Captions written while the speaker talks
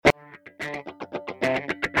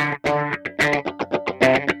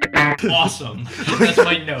Awesome. That's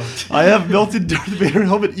my note. I have melted Darth Vader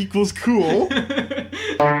helmet equals cool.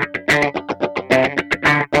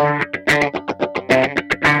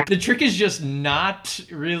 The trick is just not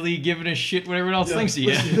really giving a shit what everyone else thinks of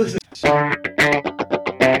you.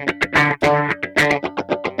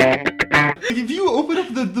 If you open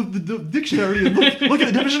up the dictionary and look at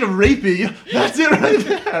the definition of rapey, that's it right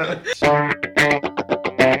there.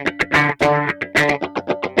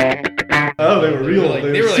 Oh, they were real.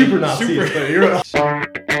 They were super Nazis.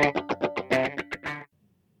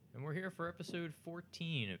 And we're here for episode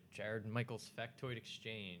 14 of Jared and Michael's Factoid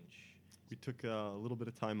Exchange. We took a little bit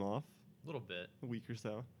of time off. A little bit. A week or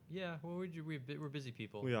so. Yeah, well, we're busy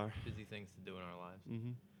people. We are. Busy things to do in our lives.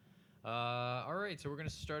 Mm-hmm. All right, so we're going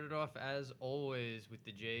to start it off, as always, with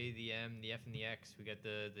the J, the M, the F, and the X. We got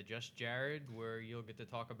the Just Jared, where you'll get to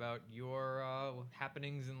talk about your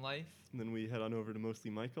happenings in life. And then we head on over to Mostly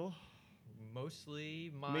Michael.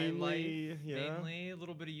 Mostly my Mainly, life. yeah. Mainly. A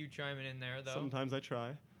little bit of you chiming in there, though. Sometimes I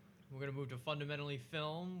try. We're going to move to Fundamentally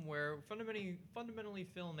Film, where Fundamentally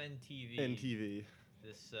Film and TV. And TV.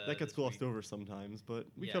 That gets glossed over sometimes, but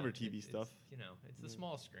we cover TV stuff. It's the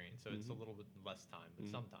small screen, so it's a little bit less time, but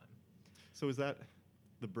sometime. So is that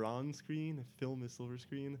the bronze screen? If film is silver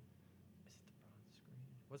screen? Is it the bronze screen?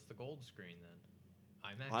 What's the gold screen then?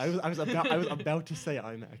 IMAX? I was about to say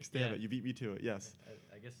IMAX. Damn it, you beat me to it. Yes.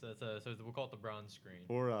 I guess that's so we'll call it the bronze screen.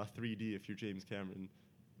 Or 3D if you're James Cameron.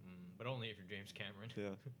 But only if you're James Cameron.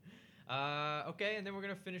 Yeah. Okay, and then we're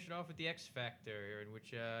gonna finish it off with the X Factor, in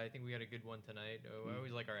which I think we got a good one tonight. I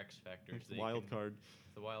always like our X Factors. It's the wild card.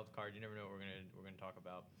 It's the wild card. You never know what we're gonna talk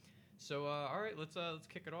about. So all right, let's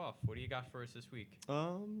kick it off. What do you got for us this week?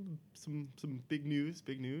 Some big news.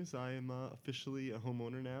 Big news. I am officially a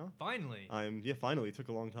homeowner now. Finally. Finally. It took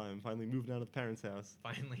a long time. Finally moved out of the parents' house.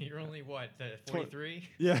 Finally, you're only what, 43?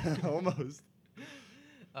 Yeah, almost.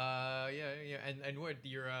 Yeah, and what,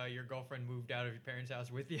 your girlfriend moved out of your parents' house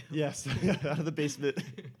with you? Yes, out of the basement.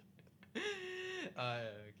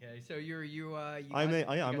 Okay, so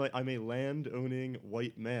I'm a land-owning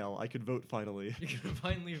white male. I could vote finally. You can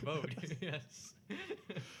finally vote. Yes.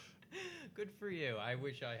 Good for you. I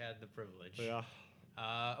wish I had the privilege. Yeah.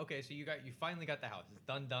 Okay, so you finally got the house. It's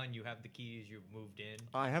done. You have the keys. You've moved in.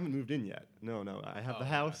 I haven't moved in yet. No. I have the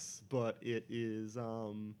house, but it is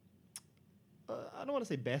I don't want to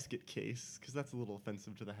say basket case because that's a little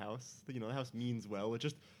offensive to the house. The house means well. It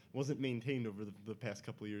just wasn't maintained over the past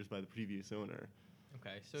couple of years by the previous owner.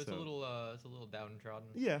 Okay, so it's a little downtrodden.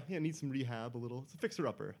 Yeah, it needs some rehab a little. It's a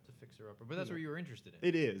fixer-upper. But that's what you were interested in.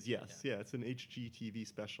 It is, yes. Yeah, it's an HGTV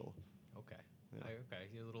special. Okay. Yeah. Okay.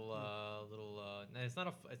 Your little. We're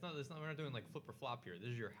not doing like flip or flop here.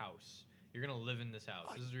 This is your house. You're gonna live in this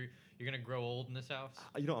house. You're gonna grow old in this house.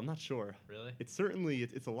 I'm not sure. Really? It's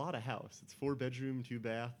a lot of house. It's 4-bedroom,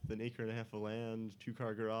 2-bath, an acre and a half of land,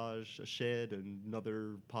 2-car garage, a shed, and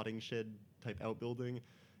another potting shed type outbuilding.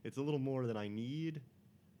 It's a little more than I need.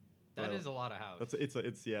 That is a lot of house. It's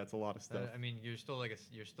a lot of stuff. I mean, you're still like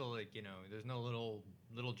there's no little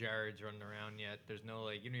Jareds running around yet. There's no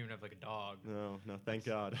you don't even have like a dog. No, thank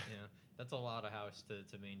God. Yeah, that's a lot of house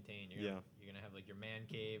to maintain. You're gonna have like your man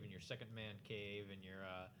cave and your second man cave and your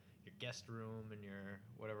guest room and your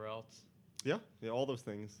whatever else. Yeah, all those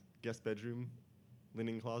things. Guest bedroom,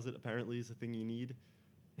 linen closet apparently is a thing you need.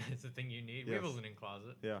 It's a thing you need. Yes. We have a linen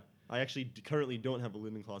closet. Yeah, I actually currently don't have a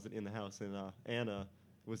linen closet in the house, and Anna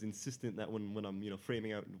was insistent that when I'm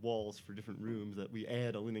framing out walls for different rooms that we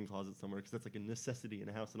add a linen closet somewhere because that's like a necessity in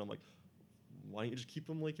a house. And I'm like, why don't you just keep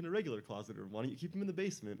them like in a regular closet, or why don't you keep them in the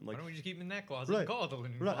basement? Why don't we just keep them in that closet? Right. And call it the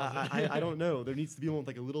linen closet. I don't know. There needs to be one with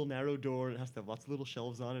like a little narrow door, and it has to have lots of little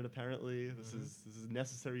shelves on it. Apparently, this is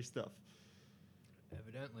necessary stuff.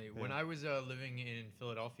 Evidently, when I was living in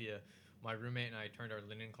Philadelphia, my roommate and I turned our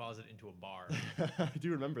linen closet into a bar. I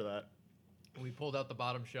do remember that. We pulled out the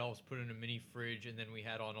bottom shelves, put in a mini fridge, and then we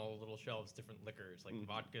had on all the little shelves different liquors, like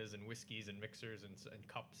vodkas and whiskeys and mixers and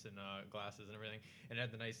cups and glasses and everything. And it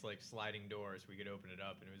had the nice sliding doors we could open it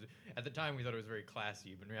up. And it was, at the time we thought it was very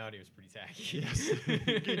classy, but in reality it was pretty tacky. Yes,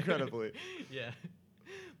 incredibly. Yeah.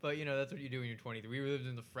 But that's what you do when you're 23. We lived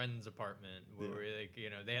in the friend's apartment where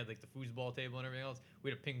they had like the foosball table and everything else. We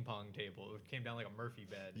had a ping pong table. It came down like a Murphy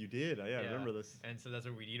bed. You did? I remember this. And so that's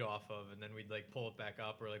what we'd eat off of, and then we'd pull it back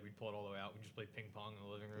up, or we'd pull it all the way out. We'd just play ping pong in the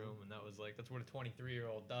living room, and that was that's what a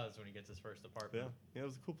 23-year-old does when he gets his first apartment. Yeah, it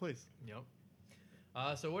was a cool place. Yep.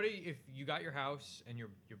 So if you got your house and you're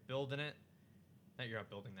building it? You're not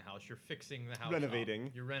building the house. You're fixing the house.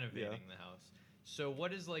 Renovating. You're renovating the house. So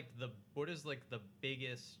what is the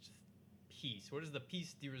biggest piece? What is the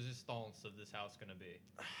piece de resistance of this house going to be?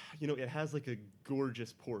 It has like a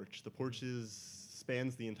gorgeous porch. The porch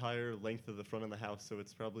spans the entire length of the front of the house, so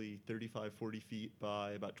it's probably 35, 40 feet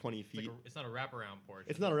by about 20 feet. It's not a wraparound porch.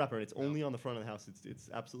 It's not a wraparound. It's only on the front of the house. It's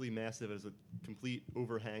absolutely massive. There's a complete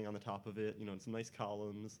overhang on the top of it. And some nice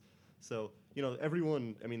columns. So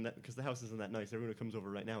everyone. I mean, because the house isn't that nice. Everyone who comes over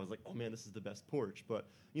right now is like, oh man, this is the best porch. But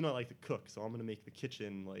I like to cook, so I'm gonna make the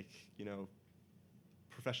kitchen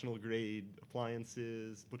professional grade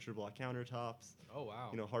appliances, butcher block countertops. Oh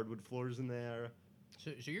wow. Hardwood floors in there.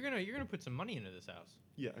 So you're gonna put some money into this house.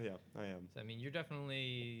 Yeah, I am. So, I mean, you're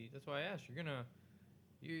definitely. That's why I asked.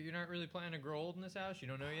 You're not really planning to grow old in this house. You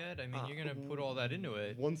don't know yet. I mean, you're gonna put all that into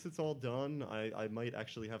it. Once it's all done, I might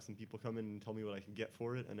actually have some people come in and tell me what I can get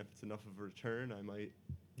for it, and if it's enough of a return, I might.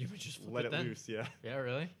 You would just let it then? loose. Yeah. Yeah.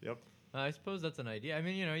 Really. Yep. I suppose that's an idea. I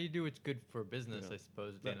mean, you do what's good for business. I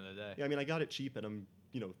suppose at the end of the day. Yeah. I mean, I got it cheap, and I'm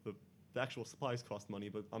the actual supplies cost money,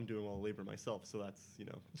 but I'm doing all the labor myself, so that's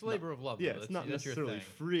it's labor of love. Yeah, though. it's not that's necessarily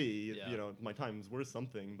free. Yeah. My time's worth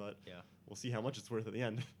something, but yeah, we'll see how much it's worth at the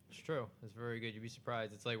end. It's true. It's very good. You'd be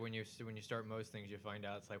surprised. It's like when you start most things, you find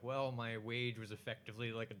out it's like, well, my wage was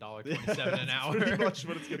effectively like $1.27 an hour. Pretty much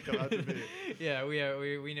what it's gonna come out to be. Yeah,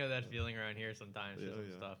 we know that feeling around here sometimes for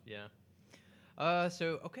some stuff. Yeah.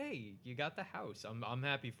 So okay, you got the house. I'm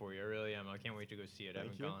happy for you. I really am. I can't wait to go see it. I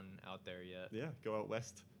haven't gone out there yet. Yeah, go out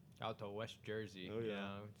west. Out to West Jersey. Oh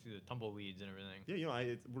yeah. See the tumbleweeds and everything.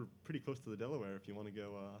 Yeah, we're pretty close to the Delaware. If you want to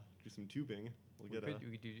go do some tubing, we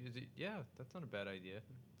could do. Yeah, that's not a bad idea.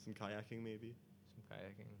 Some kayaking maybe. Some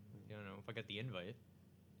kayaking. I don't know if I got the invite.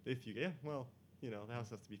 Well, the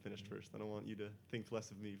house has to be finished first. I don't want you to think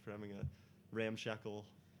less of me for having a ramshackle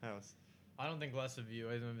house. I don't think less of you.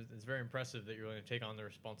 It's very impressive that you're willing to take on the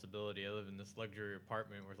responsibility. I live in this luxury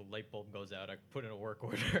apartment where the light bulb goes out. I put in a work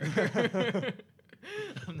order.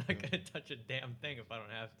 I'm not gonna touch a damn thing if I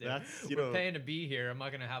don't have to. We're paying to be here. I'm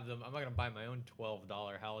not gonna buy my own $12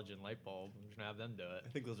 halogen light bulb. I'm just gonna have them do it. I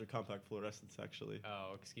think those are compact fluorescents, actually.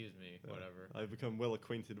 Oh, excuse me. Whatever. I've become well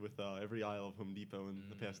acquainted with every aisle of Home Depot in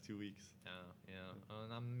the past 2 weeks. Oh, yeah.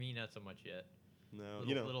 I not so much yet. No,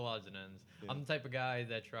 little odds and ends. Yeah. I'm the type of guy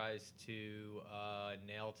that tries to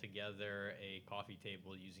nail together a coffee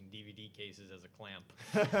table using DVD cases as a clamp,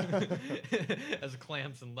 as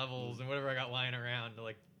clamps and levels and whatever I got lying around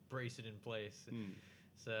to brace it in place.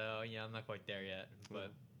 So yeah, I'm not quite there yet,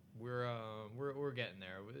 but we're getting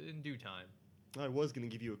there in due time. I was going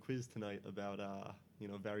to give you a quiz tonight about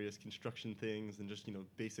various construction things and just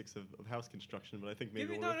basics of house construction, but I think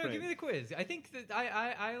maybe give me the quiz. I think that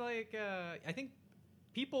I think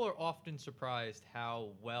people are often surprised how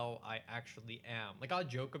well I actually am. I'll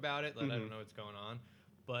joke about it, I don't know what's going on,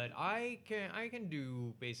 but I can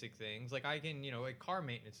do basic things. I can, car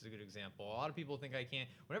maintenance is a good example. A lot of people think I can't.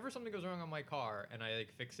 Whenever something goes wrong on my car and I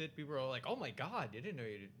fix it, people are like, "Oh my God, I didn't know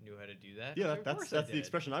you knew how to do that." Yeah, that's the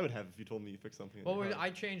expression I would have if you told me you fixed something. Well, I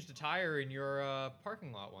changed a tire in your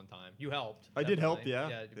parking lot one time. You helped. I did help,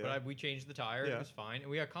 yeah. But we changed the tire. Yeah. It was fine,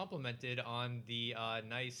 and we got complimented on the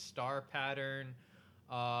nice star pattern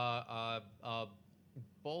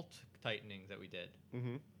bolt tightening that we did.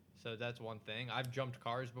 Mm-hmm. So that's one thing. I've jumped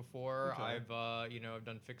cars before. Okay. I've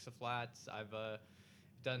done fix-a-flats. I've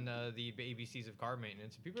done the ABCs of car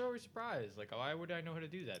maintenance. And people are always surprised, why would I know how to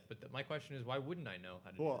do that? But my question is, why wouldn't I know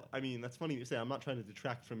how to do that? Well, I mean, that's funny you say. I'm not trying to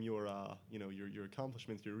detract from your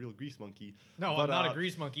accomplishments. You're a real grease monkey. No, I'm not a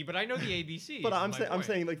grease monkey, but I know the ABCs. But I'm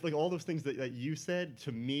saying all those things that you said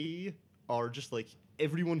to me are just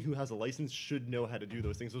everyone who has a license should know how to do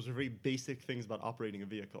those things. Those are very basic things about operating a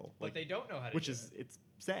vehicle. But they don't know how to do it. It's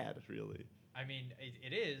sad, really. I mean,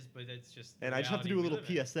 it is, but it's just and I just have to do a little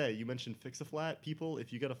PSA. You mentioned fix-a-flat. People,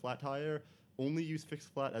 if you get a flat tire, only use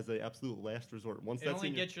fix-a-flat as the absolute last resort. Once it only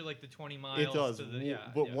gets you the 20 miles. It does.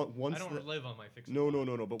 But once I don't live on my fix-a-flat.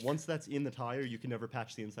 No. But once that's in the tire, you can never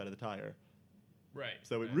patch the inside of the tire. Right.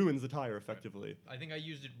 So it ruins the tire effectively. I think I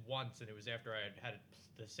used it once, and it was after I had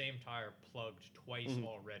the same tire plugged twice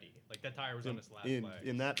already. That tire was on its last leg.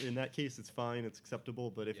 In that case, it's fine. It's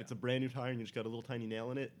acceptable. But if it's a brand new tire and you just got a little tiny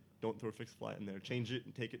nail in it, don't throw a fixed flat in there. Change it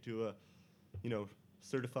and take it to a,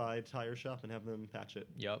 certified tire shop and have them patch it.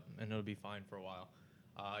 Yep, and it'll be fine for a while.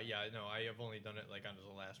 I have only done it as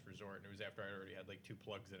a last resort, and it was after I already had 2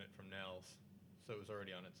 plugs in it from nails, so it was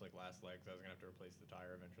already on its last legs. I was gonna have to replace the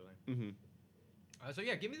tire eventually. Mm-hmm. So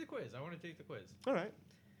yeah, give me the quiz. I want to take the quiz. All right,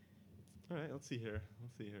 let's see here.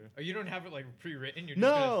 Oh, you don't have it pre-written? You're just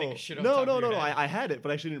gonna think of shit off the top of your head? I had it, but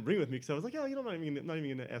I actually didn't bring it with me because I was like, oh, I'm not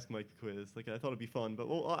even gonna ask Mike the quiz. I thought it'd be fun, but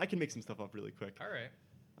I can make some stuff up really quick. All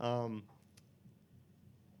right.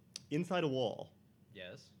 Inside a wall.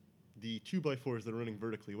 Yes. The 2x4s that are running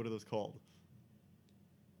vertically. What are those called?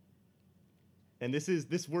 And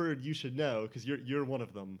this word you should know because you're one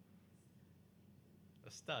of them.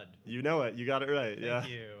 A stud. You know it. You got it right. Thank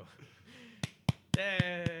you.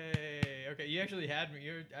 Yay! Okay, you actually had me.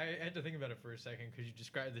 I had to think about it for a second because you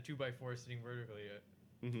described the 2x4 sitting vertically.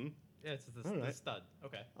 Mm-hmm. Yeah, it's the All right. stud.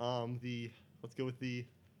 Okay. Let's go with the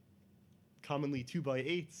commonly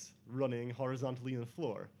 2x8s running horizontally on the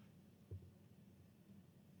floor.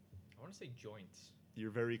 I want to say joints.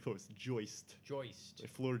 You're very close. Joist. Joist. A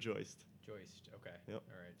floor joist. Joist. Okay. Yep.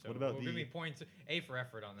 All right. So What about give me points. A for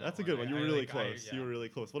effort on that. That's a good one. You were really close. You were really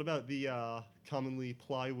close. What about the commonly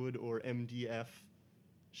plywood or MDF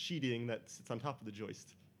sheeting that sits on top of the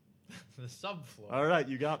joist? The subfloor. All right,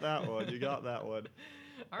 you got that one. You got that one.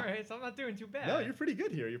 All right, so I'm not doing too bad. No, you're pretty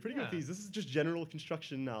good here. You're pretty good with these. This is just general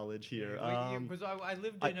construction knowledge here. Because I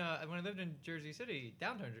lived in when I lived in Jersey City,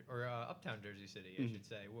 uptown Jersey City, I should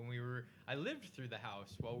say. I lived through the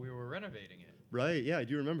house while we were renovating it. Right. Yeah, I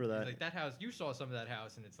do remember that. Like that house, you saw some of that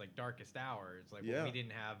house in its like darkest hours. Like when we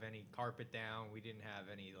didn't have any carpet down, we didn't have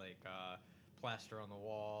any like plaster on the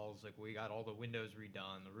walls. Like we got all the windows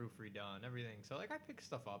redone, the roof redone, everything. So like I picked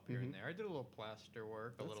stuff up here and there. I did a little plaster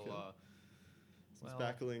work, That's a little. good.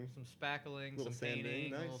 Spackling. Some spackling, Little some painting, sanding,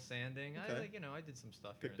 a nice. little sanding. Okay. I did some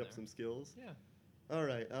stuff Picked here up and some skills. there. Yeah. All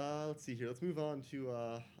right. Let's see here. Let's move on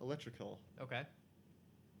to electrical. Okay.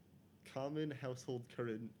 Common household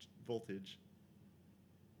current voltage.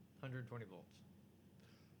 120 volts.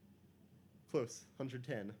 Close.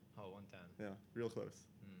 110. Oh, 110. Yeah, real close.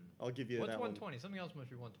 Hmm. I'll give you What's that 120? Something else must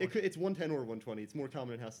be 120. It's 110 or 120. It's more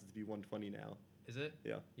common in houses to be 120 now. Is it?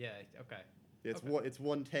 Yeah. Yeah. Okay. It's Okay. it's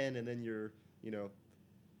 110, and then your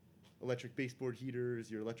electric baseboard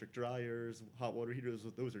heaters, your electric dryers, hot water heaters.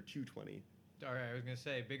 Those are 220. All right. I was gonna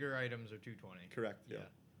say bigger items are 220. Correct. Yeah.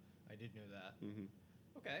 I did know that. Mm-hmm.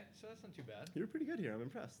 Okay, so that's not too bad. You're pretty good here. I'm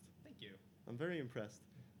impressed. Thank you. I'm very impressed.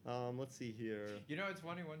 Let's see here. You know, it's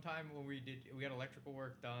funny. One time when we had electrical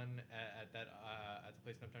work done at the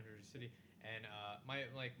place in uptown Jersey City, and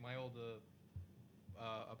my old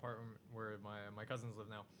apartment where my cousins live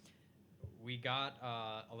now, we got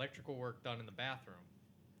electrical work done in the bathroom.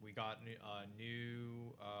 We got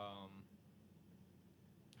new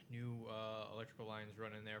electrical lines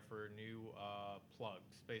run in there for new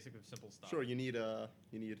plugs, basically simple stuff. Sure, you need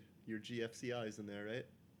your GFCIs in there, right?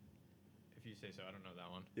 If you say so. I don't know that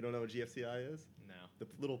one. You don't know what GFCI is? No. The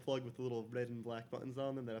little plug with the little red and black buttons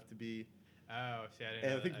on them that have to be. Oh, see, I didn't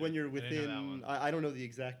And know I think that. when you're I didn't know that within, one. I don't know the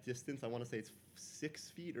exact distance. I want to say it's 6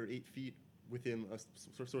 feet or 8 feet within a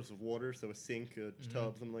source of water, so a sink, a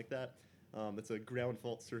tub, something like that. It's a ground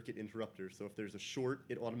fault circuit interrupter. So if there's a short,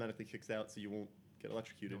 it automatically kicks out, so you won't get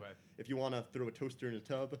electrocuted. Okay. If you want to throw a toaster in a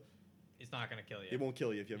tub, It's not gonna kill you. it won't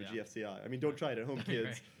kill you if you have Yeah. a GFCI. I mean, don't try it at home, kids.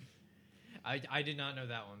 Right. I did not know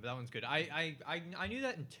that one, but that one's good. I knew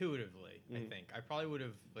that intuitively. I think I probably would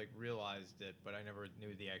have realized it, but I never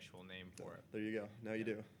knew the actual name for it. There you go. Now you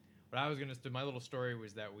do. What I was gonna do, my little story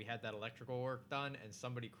was that we had that electrical work done, and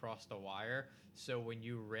somebody crossed a wire. So when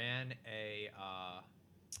you ran a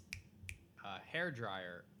hair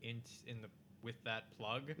dryer with that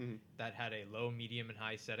plug that had a low, medium, and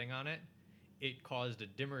high setting on it, it caused a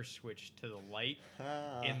dimmer switch to the light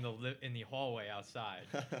in the hallway outside.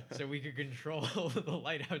 So we could control the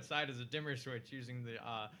light outside as a dimmer switch using the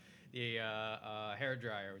hair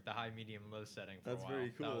dryer with the high, medium, low setting for That's a while.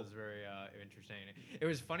 very cool. That was very interesting. It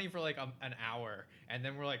was funny for like an hour, and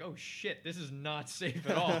then we're like, oh shit, this is not safe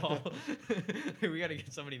at all. We got to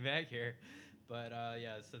get somebody back here. But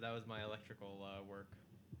yeah, so that was my electrical work.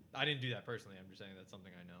 I didn't do that personally. I'm just saying that's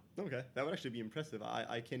something I know. Okay, that would actually be impressive.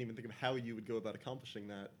 I can't even think of how you would go about accomplishing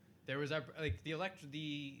that. There was like the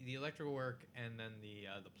electrical work and then the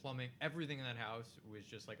plumbing. Everything in that house was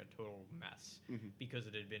just like a total mess because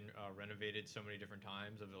it had been renovated so many different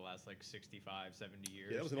times over the last like 65, 70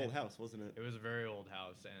 years. Yeah, it was an old house, wasn't it? It was a very old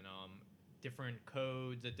house, and different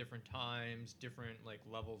codes at different times, different like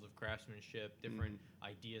levels of craftsmanship, different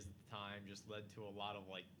ideas at the time just led to a lot of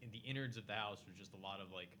like in the innards of the house was just a lot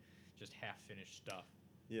of like just half finished stuff.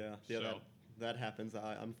 Yeah, So- that happens.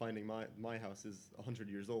 I'm finding my house is 100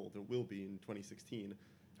 years old. It will be in 2016.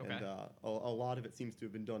 Okay. And a lot of it seems to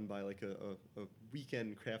have been done by like a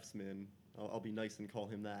weekend craftsman. I'll be nice and call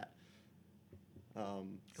him that.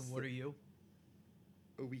 And what are you?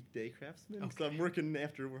 A weekday craftsman. Okay. So I'm working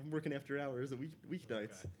after hours, weeknights.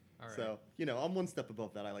 Okay. All right. So I'm one step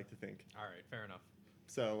above that. I like to think. All right, fair enough.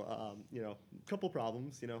 So a couple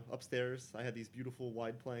problems. Upstairs I had these beautiful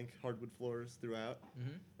wide plank hardwood floors throughout,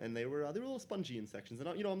 and they were a little spongy in sections. And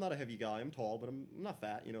I'm not a heavy guy. I'm tall, but I'm not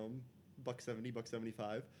fat. I'm $170,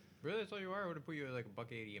 $175. Really, that's all you are? I would have put you at like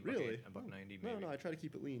 $180 and Really? $190 maybe. No, I try to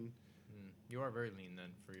keep it lean. You are very lean then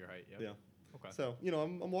for your height. Yep. Yeah. Okay. So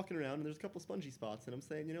I'm walking around and there's a couple spongy spots, and I'm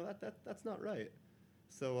saying that's not right.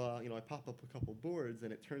 So I pop up a couple boards,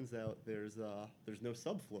 and it turns out there's no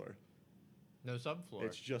subfloor. No subfloor.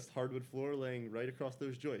 It's just hardwood floor laying right across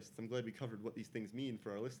those joists. I'm glad we covered what these things mean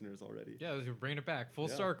for our listeners already. Yeah, we're bringing it back full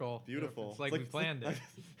Yeah, circle. Beautiful. It's like we planned it.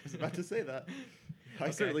 I was about to say that. I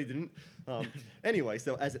Okay. certainly didn't. Anyway,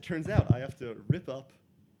 so as it turns out, I have to rip up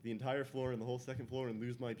the entire floor and the whole second floor and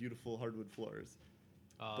lose my beautiful hardwood floors.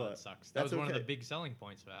 Oh, that sucks. That that's was one of the okay. big selling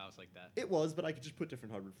points of a house like that. It was, but I could just put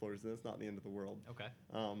different hardwood floors, and it's not the end of the world. Okay.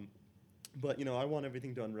 But I want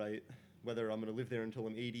everything done right. Whether I'm going to live there until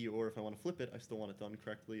I'm 80 or if I want to flip it, I still want it done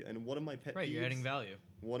correctly. And one of my pet peeves. Right, you're adding value.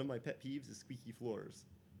 One of my pet peeves is squeaky floors.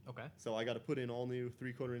 Okay. So I got to put in all new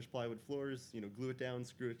 3/4 inch plywood floors. Glue it down,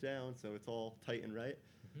 screw it down, so it's all tight and right.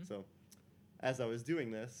 Mhm. So, as I was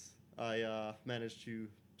doing this, I managed to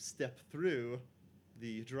step through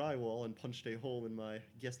the drywall and punched a hole in my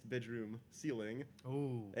guest bedroom ceiling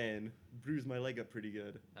Ooh. and bruised my leg up pretty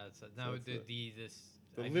good. That's now it's the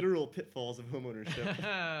I literal pitfalls of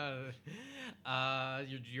homeownership.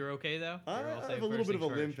 You're okay though? I You're all have safe? a little First bit of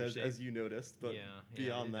a things first, limp, you're as safe? you noticed, but yeah,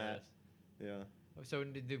 beyond I that, noticed. yeah. So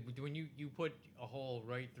when you put a hole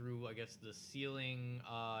right through, I guess, the ceiling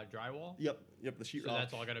drywall? Yep, the sheetrock. So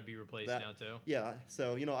that's all got to be replaced now too? Yeah,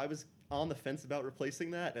 so, I was on the fence about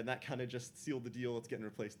replacing that, and that kind of just sealed the deal. It's getting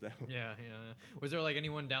replaced now. Yeah. Was there like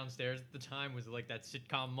anyone downstairs at the time? Was it like that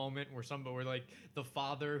sitcom moment where like the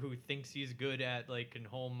father who thinks he's good at like in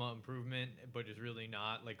home improvement but is really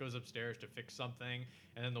not, like goes upstairs to fix something,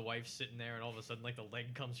 and then the wife's sitting there, and all of a sudden like the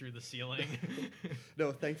leg comes through the ceiling?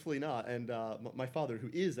 No, thankfully not. And my father, who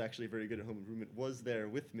is actually very good at home improvement, was there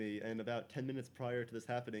with me. And about 10 minutes prior to this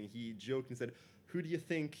happening, he joked and said, "Who do you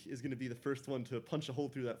think is going to be the first one to punch a hole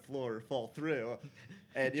through that floor or fall through?"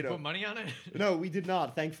 And Did you put money on it? No, we did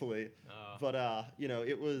not, thankfully. Oh. But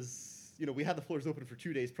it was. We had the floors open for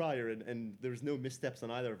 2 days prior, and there was no missteps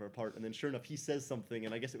on either of our part. And then, sure enough, he says something,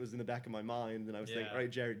 and I guess it was in the back of my mind, and I was saying, Yeah. "All right,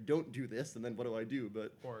 Jared, don't do this." And then what do I do?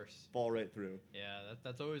 But Of course. fall right through. Yeah,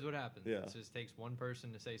 that's always what happens. Yeah. It just takes one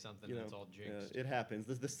person to say something, and it's all jinxed. It happens.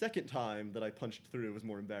 The second time that I punched through was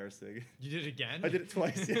more embarrassing. You did it again? I did it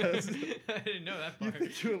twice, yes. I didn't know that You part.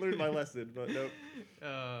 think you learned my lesson, but nope.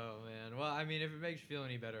 Oh, man. Well, I mean, if it makes you feel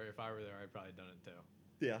any better, if I were there, I'd probably done it too.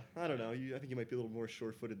 Yeah, I don't know. I think you might be a little more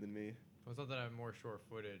sure-footed than me. Well, it's not that I'm more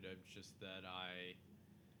sure-footed. It's just that I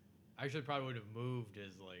actually probably would have moved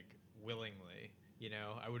as, like, willingly.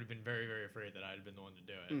 I would have been very, very afraid that I'd have been the one to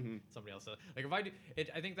do it. Mhm. Somebody else. Like, if I do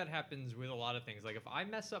it, I think that happens with a lot of things. Like, if I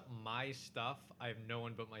mess up my stuff, I have no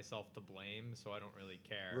one but myself to blame, so I don't really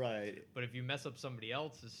care. Right. But if you mess up somebody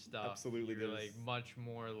else's stuff, Absolutely, you're, there's- like, much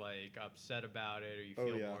more, like, upset about it, or you Oh,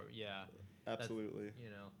 feel yeah. more, yeah. Absolutely.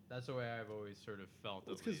 That's the way I've always sort of felt.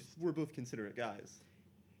 Well, it's At because least. we're both considerate guys.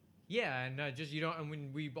 Yeah, and just you don't. I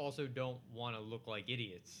mean, we also don't want to look like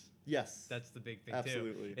idiots. Yes. That's the big thing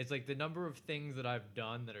Absolutely. too. It's like the number of things that I've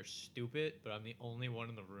done that are stupid, but I'm the only one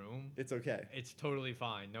in the room. It's okay. It's totally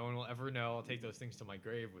fine. No one will ever know. I'll take those things to my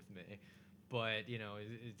grave with me. But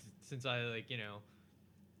it's since I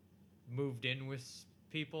moved in with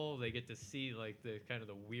people, they get to see like the kind of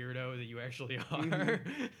the weirdo that you actually are.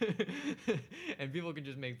 And people can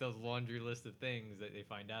just make those laundry list of things that they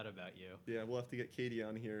find out about you. Yeah, we'll have to get Katie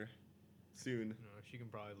on here soon. She can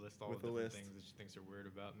probably list all With the a different list. things that she thinks are weird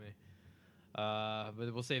about me.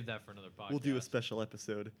 But we'll save that for another podcast. We'll do a special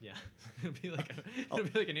episode. Yeah, it'll be like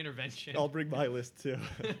an intervention. I'll bring my list too.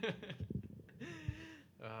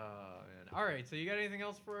 Oh man! All right, so you got anything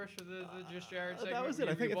else for us for the Just Jared segment? That was it.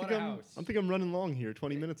 I think bought a house. I'm running long here.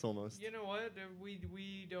 20 minutes almost. You know what?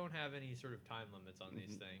 We don't have any sort of time limits on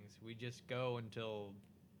these things. We just go until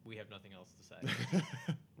we have nothing else to say.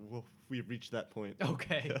 Well, we've reached that point.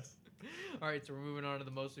 Okay. Yes. All right, so we're moving on to the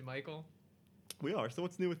Mostly Michael. We are. So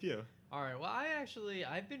what's new with you? All right. Well,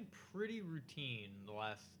 I've been pretty routine the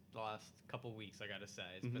last couple weeks. I gotta say,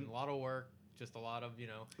 it's been a lot of work, just a lot of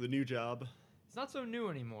The new job. It's not so new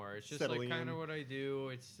anymore. It's just Settling like kind in. of what I do.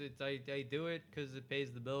 I do it because it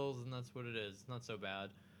pays the bills, and that's what it is. It's not so bad.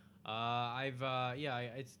 It's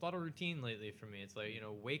a lot of routine lately for me. It's like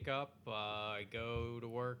wake up, I go to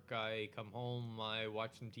work, I come home, I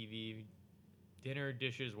watch some TV, dinner,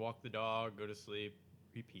 dishes, walk the dog, go to sleep,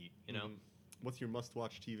 repeat. What's your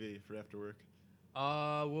must-watch TV for after work?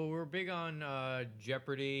 Well, we're big on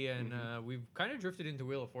Jeopardy, and we've kind of drifted into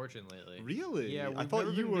Wheel of Fortune lately. Really? Yeah, I we've thought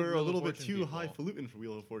never you been big were a Wheel of little bit Fortune too people. highfalutin for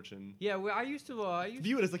Wheel of Fortune. Yeah, well, I used to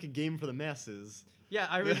View it as like a game for the masses. Yeah,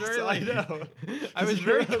 I was Yes, very I like, know. I was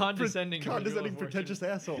You're very a condescending, towards Wheel condescending, of Fortune. pretentious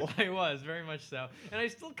asshole. I was very much so, and I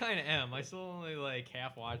still kind of am. I still only like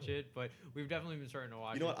half watch it, but we've definitely been starting to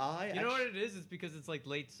watch. You know it. what? You know what it is? It's because it's like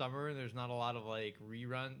late summer and there's not a lot of like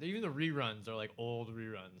reruns. Even the reruns are like old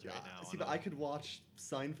reruns right now. See, but I could watch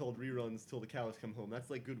Seinfeld reruns till the cows come home. That's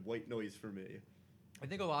like good white noise for me. I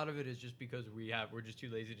think a lot of it is just because we're just too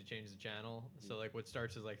lazy to change the channel. So like what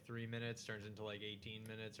starts as like 3 minutes turns into like 18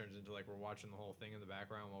 minutes, turns into like we're watching the whole thing in the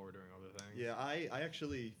background while we're doing other things. Yeah, I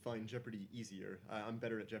actually find Jeopardy easier. I'm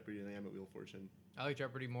better at Jeopardy than I am at Wheel of Fortune. I like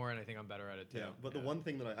Jeopardy more, and I think I'm better at it too. Yeah, but the one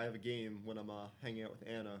thing that I have a game when I'm hanging out with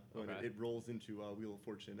Anna when it rolls into Wheel of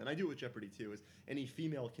Fortune, and I do it with Jeopardy too, is any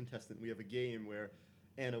female contestant, we have a game where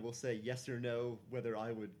Anna will say yes or no whether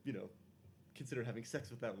I would, consider having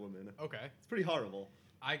sex with that woman. Okay. It's pretty horrible.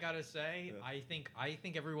 I gotta say, Yeah. I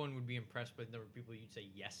think everyone would be impressed by the number of people you'd say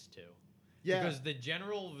yes to. Yeah. Because the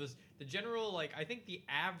general like I think the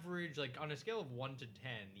average like on a scale of 1 to 10,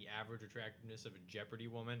 the average attractiveness of a Jeopardy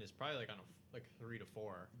woman is probably like on a 3 to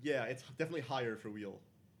 4. Yeah, it's definitely higher for Wheel.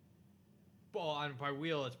 Well, by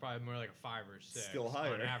Wheel, it's probably more like a 5 or 6. Still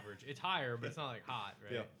higher. On average. It's higher, but it's not like hot,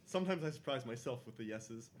 right? Yeah. Sometimes I surprise myself with the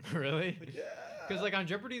yeses. Really? Yeah. Because like on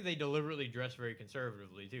Jeopardy, they deliberately dress very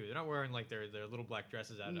conservatively too. They're not wearing like their little black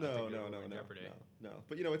dresses out. No. Jeopardy. No.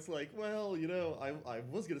 But it's like, well, I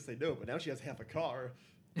was gonna say no, but now she has half a car.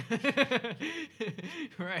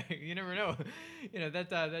 Right. You never know.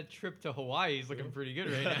 That trip to Hawaii is looking pretty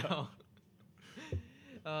good right now.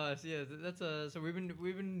 So yeah, so we've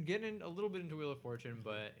been getting a little bit into Wheel of Fortune,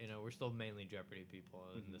 but we're still mainly Jeopardy people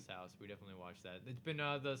in this house. We definitely watch that. It's been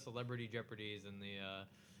the Celebrity Jeopardies and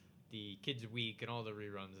the Kids Week and all the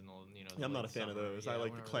reruns and all. Yeah, I'm not a fan of those. Yeah, I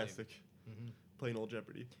like the classic, plain old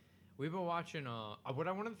Jeopardy. We've been watching.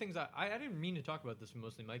 One of the things I didn't mean to talk about this with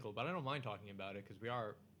mostly Michael, but I don't mind talking about it because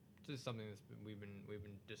this is something we've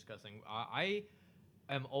been discussing. I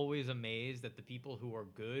am always amazed at the people who are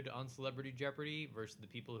good on Celebrity Jeopardy versus the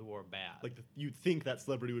people who are bad. Like you'd think that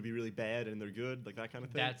celebrity would be really bad and they're good, like that kind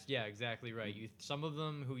of thing. Yeah, exactly right. Some of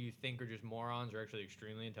them who you think are just morons are actually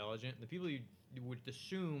extremely intelligent. The people you would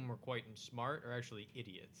assume are quite smart are actually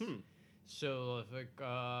idiots. So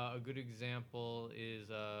a good example is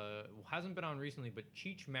hasn't been on recently, but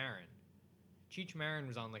Cheech Marin. Cheech Marin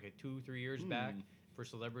was on like a 2-3 years back for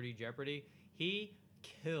Celebrity Jeopardy. He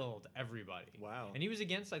killed everybody. Wow. And I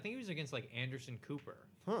think he was against like Anderson Cooper.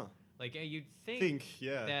 Huh. Like you'd think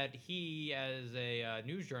yeah. that he as a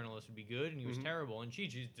news journalist would be good, and he was terrible. And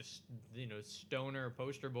Cheech, just stoner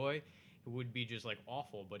poster boy, who would be just like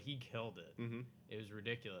awful, but he killed it. It was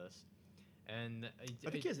ridiculous. And I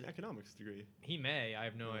think he has an economics degree. He may. I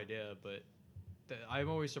have no idea, but I'm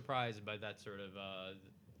always surprised by that sort of.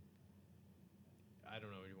 I don't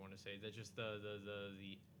know what you want to say. That's just the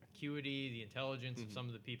acuity, the intelligence of some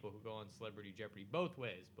of the people who go on Celebrity Jeopardy, both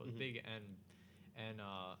ways, both big and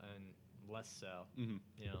less so.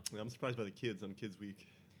 I'm surprised by the kids on Kids Week.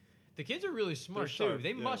 The kids are really smart sharp, too.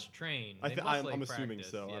 They must train. I'm assuming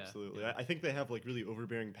so. Yeah. Absolutely. I think they have like really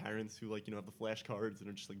overbearing parents who have the flashcards and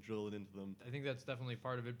are just like drilling into them. I think that's definitely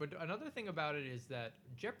part of it. But another thing about it is that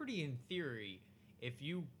Jeopardy, in theory, if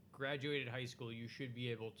you graduated high school, you should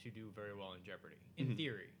be able to do very well in Jeopardy. In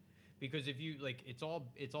theory. Because if you it's all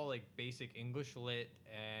like basic English lit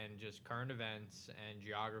and just current events and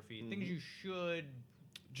geography, things you should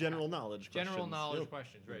general knowledge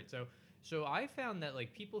questions, right? So I found that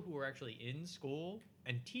like people who are actually in school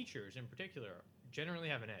and teachers in particular generally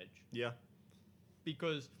have an edge. Yeah.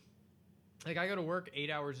 Because like I go to work 8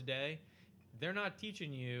 hours a day. They're not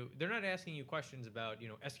asking you questions about,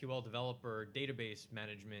 SQL developer database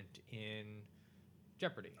management in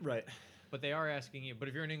Jeopardy. Right. But they are asking you, but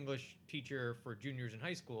if you're an English teacher for juniors in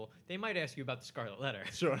high school, they might ask you about the Scarlet Letter.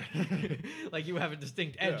 Sure. Like you have a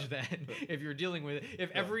distinct edge then if you're dealing with it.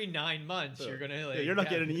 If every 9 months you're going to you're not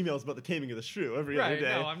getting emails about the taming of the shrew every other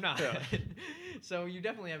day. No, I'm not. Yeah. So you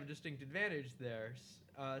definitely have a distinct advantage there.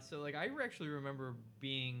 So like I actually remember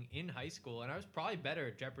being in high school, and I was probably better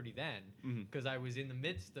at Jeopardy then because I was in the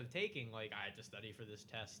midst of taking I had to study for this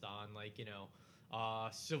test on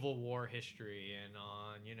Civil War history and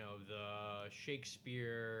on the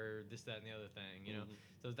Shakespeare, this, that, and the other thing.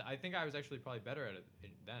 So I think I was actually probably better at it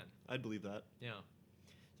then. I'd believe that. Yeah.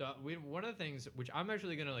 So one of the things which I'm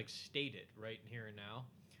actually gonna state it right here and now.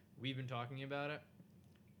 We've been talking about it.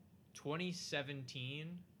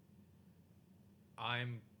 2017.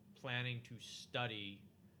 I'm planning to study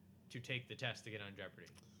to take the test to get on Jeopardy.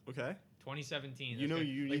 Okay. 2017. You know,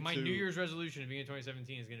 you need my to- New Year's resolution at the beginning of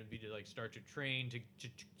 2017 is going to be to like start to train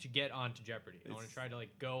to get onto Jeopardy. I want to try to like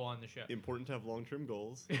go on the show. Important to have long-term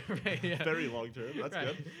goals. Right, yeah. Very long-term. That's Right.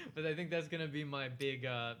 good. But I think that's going to be my big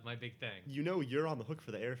thing. You know, you're on the hook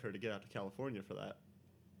for the airfare to get out to California for that.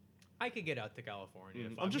 I could get out to California.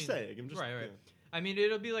 Mhm. If, I'm just saying. I'm just right. yeah. I mean,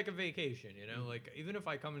 it'll be like a vacation, you know. Like even if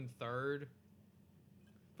I come in third,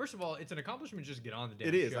 first of all, it's an accomplishment just to get on the damn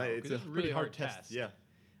It is. show. It's 'cause a really pretty hard test. Yeah.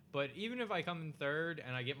 But even if I come in third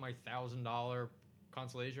and I get my $1,000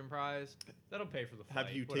 consolation prize, that'll pay for the flight.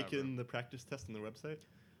 Have you whatever. taken the practice test on their website?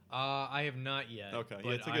 I have not yet. Okay, yeah,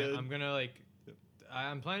 but it's a good- I'm gonna like. Yep.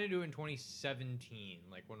 I'm planning to do it in 2017.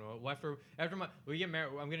 Like when after we get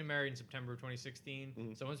married, I'm getting married in September of 2016.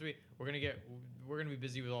 Mhm. So once we're gonna be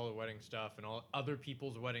busy with all the wedding stuff and all other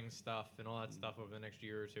people's wedding stuff and all that stuff over the next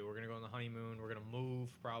year or two. We're gonna go on the honeymoon. We're gonna move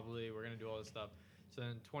probably. We're gonna do all this stuff. So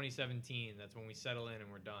in 2017, that's when we settle in and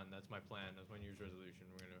we're done. That's my plan. That's my New Year's resolution.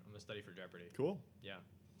 I'm gonna study for Jeopardy. Cool. Yeah.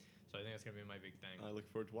 So I think that's gonna be my big thing. I look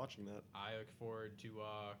forward to watching that. I look forward to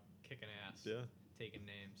kicking ass. Yeah. Taking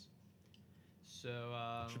names. So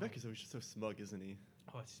Trebek is always just so smug, isn't he?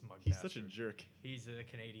 Oh, it's smug. He's bastard. such a jerk. He's a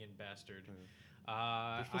Canadian bastard.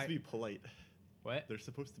 They're supposed to be polite. What? They're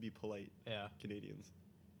supposed to be polite. Yeah, Canadians.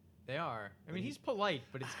 they are. I mean, And he's polite,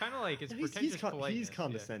 but it's kind of like it's pretentious politeness. He's yeah.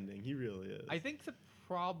 condescending. He really is. I think the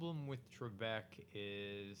problem with Trebek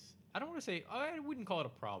is I don't want to say I wouldn't call it a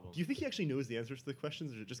problem. Do you think he actually knows the answers to the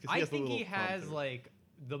questions, or just because I he has think the little he has prompter? like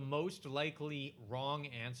the most likely wrong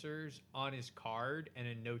answers on his card and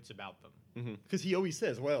in notes about them. Because he always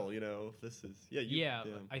says, "Well, you know, this is Yeah,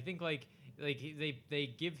 I think like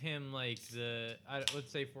they give him like let's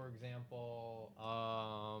say for example,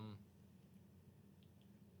 I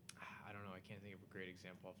don't know, I can't think of a great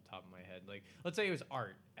example off the top of my head. Like let's say it was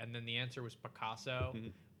art, and then the answer was Picasso,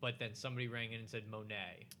 but then somebody rang in and said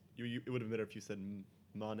Monet. It would have been better if you said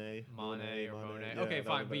Monet or Monet. Yeah, Okay, that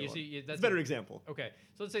fine, would've but been you one. see, that's It's a better example. Okay,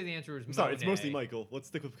 so let's say the answer was I'm sorry, Monet. it's mostly Michael. Let's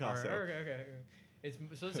stick with Picasso. Okay.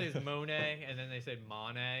 So let's say it's Monet, and then they said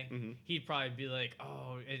Monet. Mhm. He'd probably be like,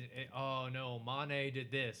 "Oh no, Monet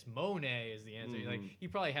did this. Monet is the answer." Like he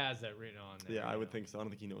probably has that written on there. Yeah, I you would know? think so. I don't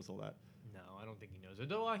think he knows all that. No, I don't think he knows it.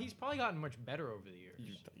 Though he's probably gotten much better over the years.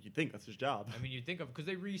 You'd think that's his job. I mean, you'd think of because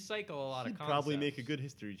they recycle a lot He'd of concepts. probably make a good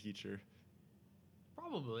history teacher.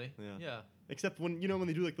 Probably. Yeah. Except when when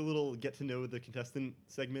they do like the little get to know the contestant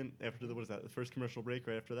segment after the the first commercial break,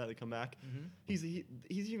 right after that they come back. Mhm. He's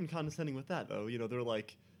even condescending with that though. They're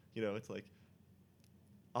like, it's like,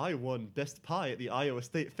 I won best pie at the Iowa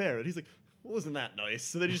State Fair, and he's like, well, isn't that nice?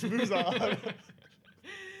 So then he just moves on.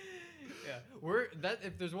 Yeah,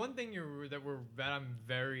 if there's one thing that I'm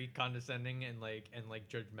very condescending and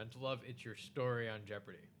judgmental of, it's your story on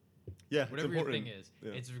Jeopardy. Yeah, Whatever it's your important. thing is,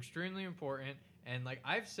 Yeah. it's extremely important. And like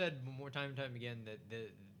I've said more time and time again that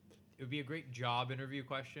it would be a great job interview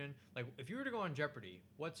question. Like if you were to go on Jeopardy,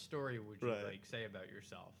 what story would you Right. say about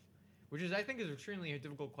yourself? Which is I think is extremely a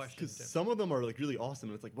difficult question. Because some of them are like really awesome,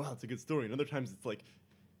 and it's like, wow, it's a good story. And other times it's like,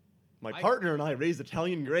 my I- partner and I raised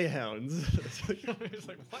Italian greyhounds. It's like, It's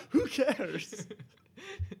like, what? Who cares?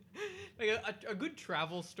 Like a good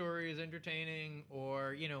travel story is entertaining,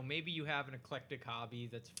 or maybe you have an eclectic hobby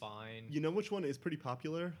that's fine. You know which one is pretty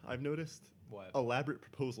popular? I've noticed. What? Elaborate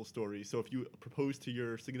proposal stories. So if you propose to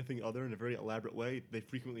your significant other in a very elaborate way, they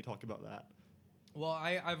frequently talk about that. Well,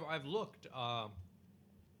 I've looked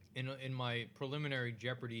in my preliminary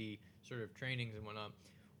Jeopardy sort of trainings and whatnot.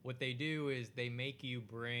 What they do is they make you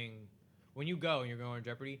bring when you go and you're going on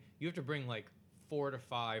Jeopardy, you have to bring like 4 to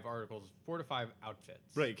 5 articles, 4 to 5 outfits.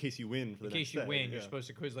 Right, in case you win for the In next case you day, win, yeah. you're supposed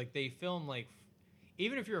to quiz. Like they film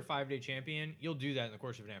even if you're a 5-day champion, you'll do that in the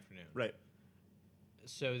course of an afternoon. Right.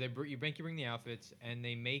 So you bring the outfits, and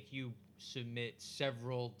they make you submit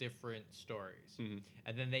several different stories,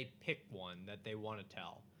 and then they pick one that they want to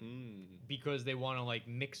tell because they want to like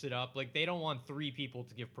mix it up. Like they don't want 3 people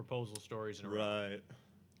to give proposal stories in a row. Right.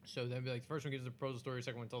 So they'll be like, the first one gives a proposal story,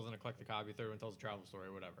 second one tells an eclectic hobby, third one tells a travel story,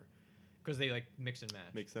 or whatever, because they like mix and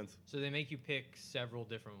match. Makes sense. So they make you pick several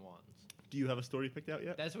different ones. Do you have a story picked out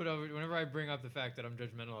yet? That's whenever I bring up the fact that I'm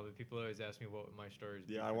judgmental of it, people always ask me what my stories.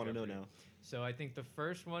 Yeah, I want to know now. So I think the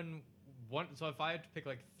first one. So if I had to pick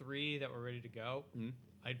like 3 that were ready to go,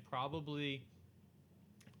 I'd probably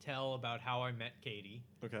tell about how I met Katie.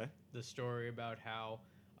 Okay. The story about how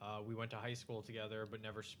we went to high school together but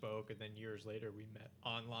never spoke, and then years later we met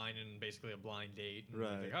online in basically a blind date. And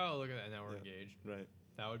Right. Like, oh, look at that, and now we're engaged. Right.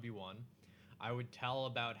 That would be one. I would tell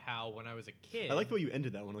about how when I was a kid. I like the way you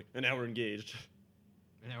ended that one. Like, and now we're engaged.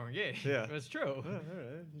 And now we're engaged. Yeah. That's true. All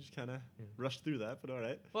right. You just kind of rushed through that, but all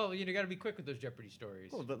right. Well, you got to be quick with those Jeopardy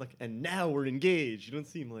stories. Well, but like, and now we're engaged. You don't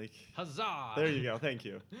seem like. Huzzah! There you go. Thank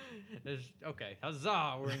you. Okay,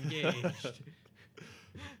 huzzah! We're engaged.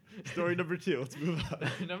 Story number 2. Let's move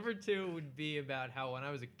on. Number 2 would be about how when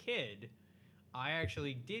I was a kid, I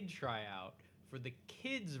actually did try out for the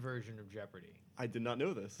kids' version of Jeopardy. I did not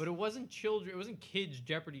know this. But it wasn't children. It wasn't kids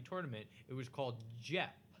Jeopardy tournament. It was called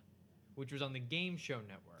Jep, which was on the Game Show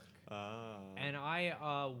Network. And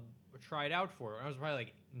I tried out for it when I was probably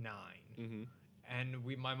like 9. Mm-hmm. And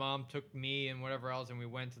my mom took me and whatever else, and we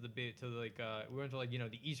went to the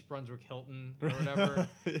East Brunswick Hilton or whatever.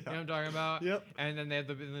 Yeah. You know what I'm talking about? Yep. And then they had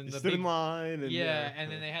the stood big in line. And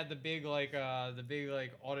and then they had the big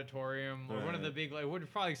auditorium or one of the big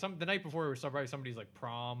the night before it was probably somebody's like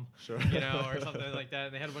prom, Sure. or something like that.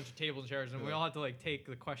 And they had a bunch of tables and chairs, and we all had to like take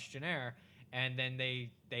the questionnaire. And then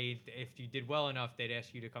they if you did well enough, they'd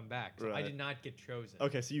ask you to come back. So I did not get chosen.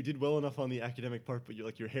 Okay, so you did well enough on the academic part, but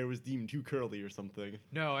your hair was deemed too curly or something.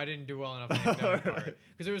 No, I didn't do well enough on the academic part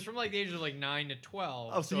because it was from like the ages of like 9 to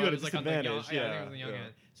 12. Oh, so you had a I was like on the young, disadvantage. I was on the young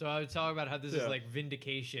end. So I would talk about how this is like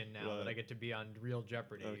vindication now Right. that I get to be on real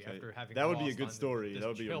Jeopardy after having. That would be a lost good on story. This That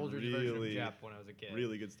would be a children's version of really, Jep when I was a kid.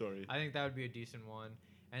 really good story. I think that would be a decent one.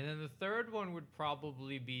 And then the third one would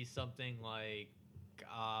probably be something like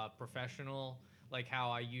professional. Like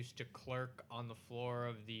how I used to clerk on the floor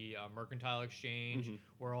of the Mercantile Exchange,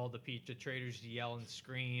 where all the pizza traders yell and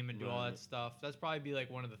scream and do all that stuff. That's probably be like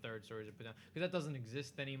one of the third stories I put down because that doesn't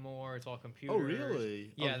exist anymore. It's all computers. Oh,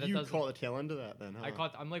 really? Yeah, that you doesn't. caught the tail end of that then, huh?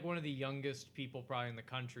 I'm like one of the youngest people probably in the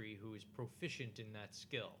country who is proficient in that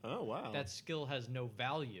skill. Oh, wow. That skill has no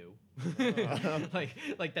value.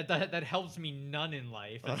 like that helps me none in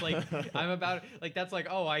life. It's like I'm about like that's like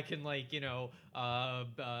I can like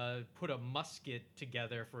put a musket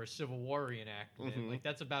together for a Civil War reenactment. Like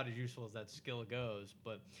that's about as useful as that skill goes.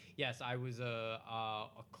 But yes, I was a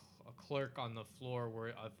clerk on the floor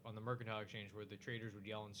on the Mercantile Exchange where the traders would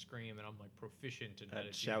yell and scream, and I'm like proficient in how to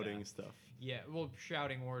do shouting that. stuff. Yeah, well,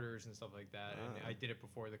 shouting orders and stuff like that. And I did it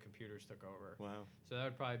before the computers took over. Wow. So that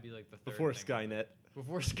would probably be like the third Before thing. Skynet.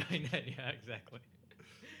 Before Skynet, yeah, exactly.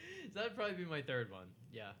 So that would probably be my third one.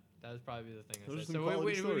 Yeah, that would probably be the thing. Those are some So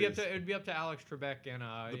quality it would be up to Alex Trebek and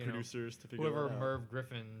the producers to figure whoever that out. Merv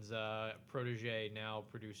Griffin's protege now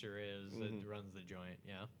producer is that runs the joint.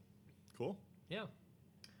 Yeah. Cool. Yeah.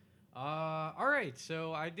 All right.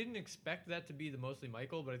 So I didn't expect that to be the mostly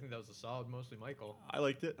Michael, but I think that was a solid mostly Michael. I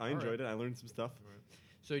liked it. I enjoyed it. I learned some stuff. All right.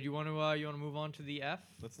 So do you want to move on to the F?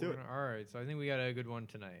 Let's do it. All right. So I think we got a good one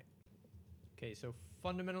tonight. Okay. So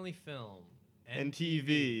fundamentally film.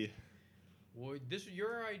 NTV. Well, this is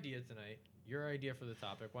your idea tonight. Your idea for the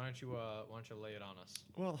topic. Why don't you lay it on us?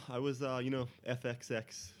 Well, I was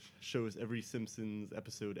FXX shows every Simpsons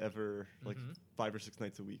episode ever like 5 or 6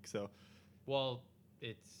 nights a week. So, well,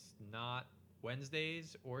 it's not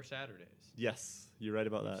Wednesdays or Saturdays. Yes, you're right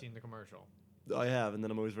about I've that. seen the commercial. I have, and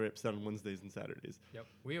then I'm always very upset on Wednesdays and Saturdays. Yep.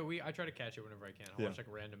 I try to catch it whenever I can. I'll watch like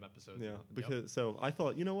random episodes. Yeah, because so I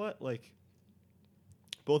thought, you know what, like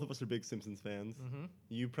both of us are big Simpsons fans.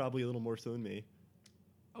 You probably a little more so than me.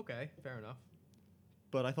 Okay, fair enough.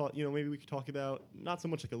 But I thought, maybe we could talk about not so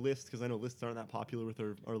much like a list, because I know lists aren't that popular with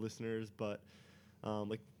our listeners, but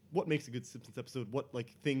like what makes a good Simpsons episode? What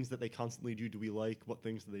like things that they constantly do we like? What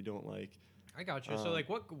things that they don't like? I got you. So like,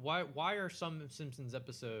 why are some Simpsons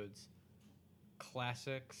episodes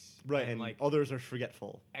classics? Right, and like others are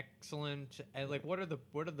forgetful. Excellent. And like, what are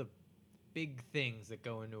the big things that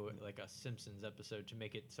go into like a Simpsons episode to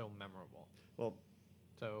make it so memorable? Well,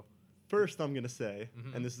 so first I'm gonna say,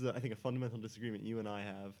 and this is I think a fundamental disagreement you and I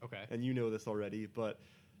have. Okay. And you know this already, but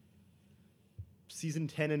season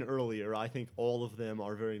 10 and earlier, I think all of them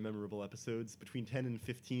are very memorable episodes. Between 10 and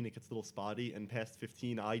 15, it gets a little spotty, and past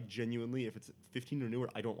 15, I genuinely, if it's 15 or newer,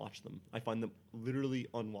 I don't watch them. I find them literally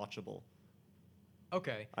unwatchable.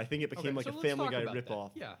 Okay. I think it became like so a Family Guy ripoff.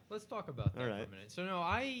 ripoff. Yeah, let's talk about that for a minute. So no,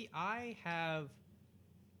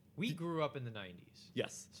 we grew up in the 90s.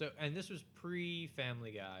 Yes. So, and this was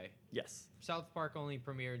pre-Family Guy. Yes. South Park only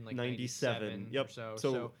premiered in like 97. Yep. Or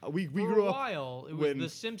so we for grew a up while. It was when The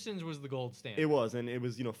Simpsons was the gold standard. It was, and it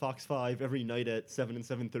was Fox 5 every night at 7 and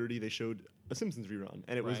 7:30 they showed a Simpsons rerun,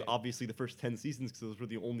 and it was obviously the first 10 seasons because those were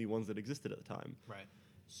the only ones that existed at the time. Right.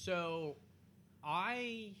 So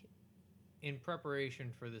in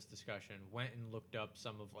preparation for this discussion, went and looked up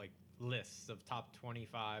some of like lists of top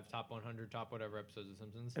 25, top 100, top whatever episodes of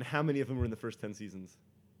Simpsons. And how many of them were in the first 10 seasons?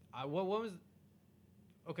 What was?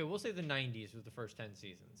 Okay, we'll say the 90s was the first 10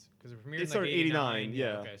 seasons because it premiered It started in like 89.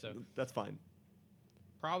 Yeah. Okay, so that's fine.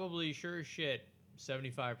 Probably sure as shit,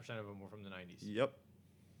 75% of them were from the 90s. Yep.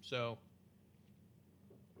 So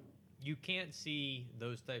you can't see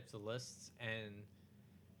those types of lists and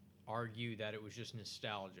argue that it was just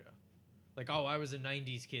nostalgia. Like, oh, I was a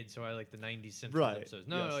 90s kid, so I like the 90s Simpsons episodes.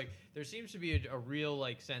 No, yes. like, there seems to be a real,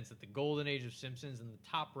 like, sense that the golden age of Simpsons and the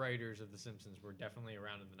top writers of The Simpsons were definitely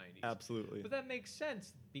around in the 90s. Absolutely. But that makes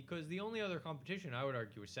sense, because the only other competition, I would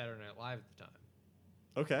argue, was Saturday Night Live at the time.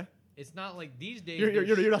 Okay. It's not like these days...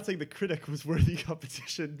 You're not saying the critic was worthy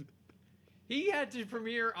competition. He had to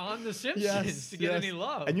premiere on The Simpsons to get any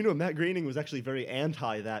love. And Matt Groening was actually very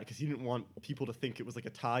anti that because he didn't want people to think it was like a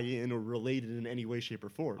tie-in or related in any way, shape, or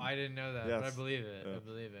form. I didn't know that, but I believe it. Yeah. I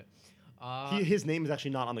believe it. His name is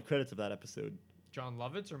actually not on the credits of that episode. John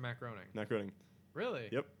Lovitz or Matt Groening? Matt Groening. Really?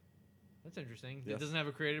 Yep. That's interesting. Yes. It doesn't have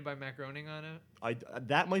a created by Matt Groening on it?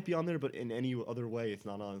 That might be on there, but in any other way, it's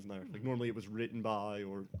not on there. Like, normally it was written by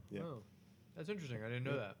or... Yeah. Oh, that's interesting. I didn't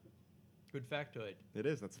know that. Good factoid. It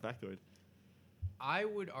is. That's a factoid. I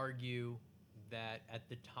would argue that at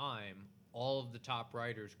the time, all of the top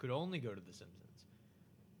writers could only go to The Simpsons.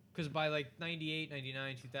 Because by like 98,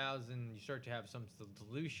 99, 2000, you start to have some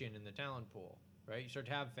dilution in the talent pool, right? You start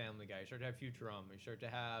to have Family Guy, you start to have Futurama, you start to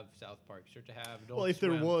have South Park, you start to have Adult if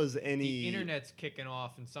Swim. there was any... The internet's kicking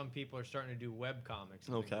off and some people are starting to do webcomics.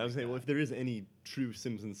 Okay, I was saying, well, if there is any true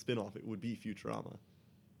Simpsons spin-off, it would be Futurama.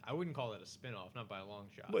 I wouldn't call it a spin-off, not by a long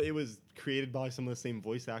shot. But it was created by some of the same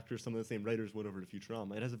voice actors, some of the same writers went over to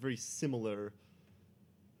Futurama. It has a very similar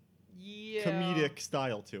comedic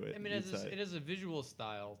style to it. I mean, it has a visual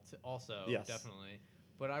style also, definitely.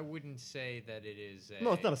 But I wouldn't say that it is a...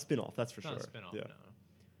 No, it's not a spin-off, that's for sure. Not a spin-off, yeah. No.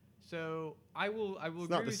 So I will it's agree with you. It's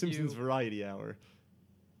not the Simpsons Variety Hour.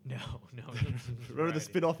 No. Remember the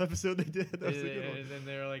spin-off episode they did? That was a good one. And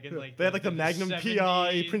they're like in like they had like the Magnum 70s.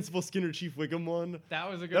 PI, Principal Skinner, Chief Wiggum one. That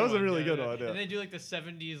was a good one. That was one. a really good one. Yeah. And they do like the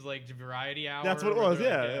 70s like Variety Hour. That's what it was.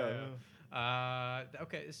 Yeah.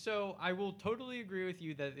 Okay, so I will totally agree with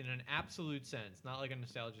you that in an absolute sense, not like a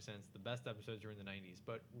nostalgia sense, the best episodes are in the 90s.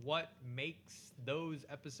 But what makes those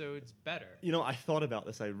episodes better? I thought about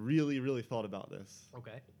this. I really, really thought about this.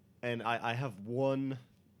 Okay. And I have one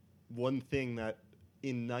thing that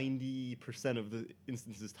in 90% of the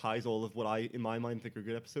instances ties all of what I, in my mind, think are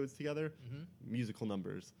good episodes together. Mm-hmm. Musical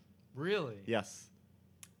numbers. Really? Yes.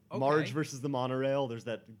 Okay. Marge versus the Monorail. There's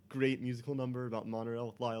that great musical number about Monorail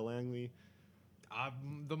with Lyle Langley.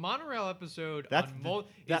 The Monorail episode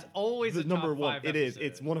is always the a number top one. 5 It episode. is.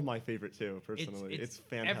 It's one of my favorite too, personally. It's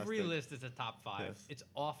fantastic. Every list is a top 5. Yes. It's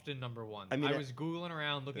often number 1. I mean, I was Googling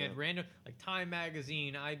around looking at random, like Time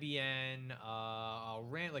Magazine, IBN,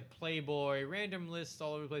 like Playboy, random lists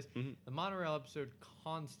all over the place. Mm-hmm. The Monorail episode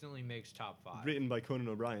constantly makes top 5. Written by Conan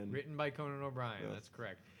O'Brien. Yes. That's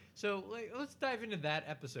correct. So let's dive into that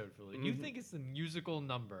episode for a little. You think it's the musical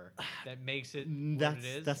number that makes it what it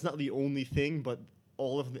is? That's not the only thing, but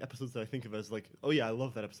all of the episodes that I think of as like, oh yeah, I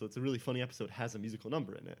love that episode. It's a really funny episode. Has a musical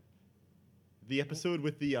number in it. The episode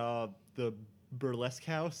with the burlesque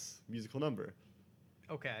house, musical number.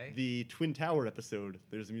 Okay. The Twin Tower episode,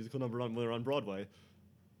 there's a musical number when they're on Broadway.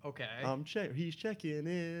 Okay. He's checking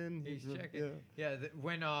in. He's checking. Yeah.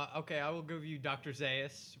 I will give you Dr.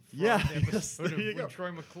 Zaius. When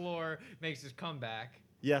Troy McClure makes his comeback.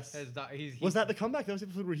 Yes. Was that the comeback? That was the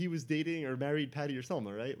episode where he was dating or married Patty or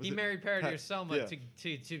Selma, right? He married Patty or Selma to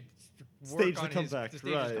stage work on the comeback. To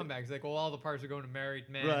stage his comeback. He's like, well, all the parts are going to married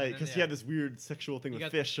men. Right, because he had this weird sexual thing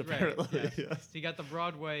with fish, apparently. Right, yes. So you got the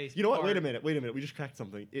Broadway. You know what? Wait a minute. We just cracked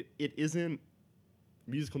something. It isn't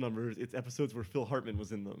musical numbers. It's episodes where Phil Hartman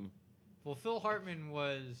was in them. Well, Phil Hartman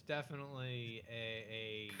was definitely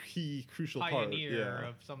a key crucial pioneer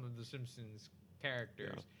of some of the Simpsons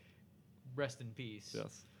characters. Yeah. Rest in peace.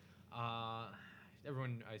 Yes.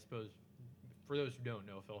 Everyone, I suppose, for those who don't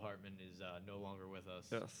know, Phil Hartman is no longer with us.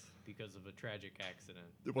 Yes. Because of a tragic accident.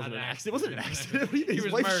 It wasn't an accident. It wasn't an accident. He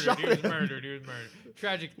was murdered. He was murdered.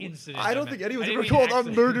 Tragic incident. I don't think anyone's ever called a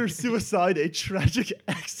murder-suicide a tragic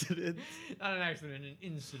accident. Not an accident, an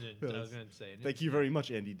incident, yes. I was going to say. Thank you very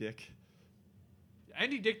much, Andy Dick.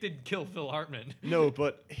 Andy Dick didn't kill Phil Hartman. No,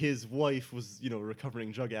 but his wife was, a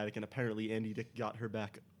recovering drug addict, and apparently Andy Dick got her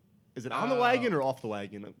back. Is it on the wagon or off the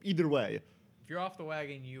wagon? Either way. If you're off the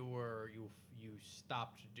wagon, you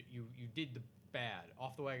stopped. You did the bad.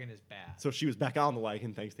 Off the wagon is bad. So she was back on the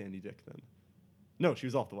wagon thanks to Andy Dick then. No, she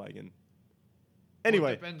was off the wagon.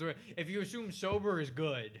 Anyway. Well, it depends. If you assume sober is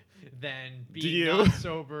good, then being not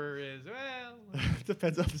sober is, well.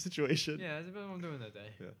 Depends on the situation. Yeah, it depends what I'm doing that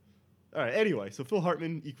day. Yeah. All right, anyway, so Phil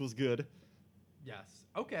Hartman equals good. Yes.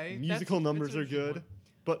 Okay. Musical numbers are good.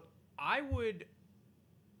 But I would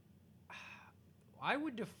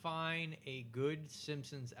define a good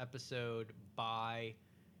Simpsons episode by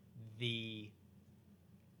the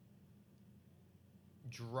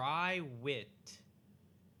dry wit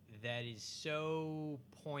that is so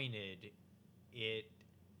pointed, it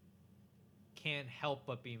can't help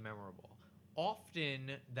but be memorable.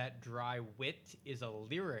 Often, that dry wit is a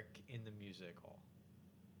lyric in the musical.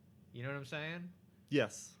 You know what I'm saying?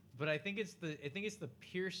 Yes. But I think it's the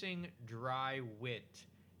piercing dry wit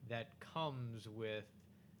that comes with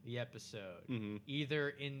the episode, either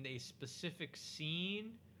in a specific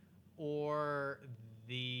scene or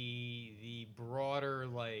the broader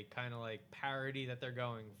kind of parody that they're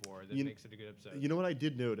going for that makes it a good episode. You know what I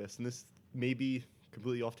did notice, and this may be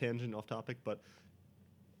completely off tangent, off topic, but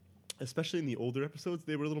especially in the older episodes,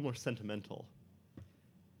 they were a little more sentimental.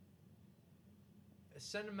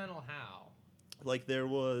 Sentimental how? Like there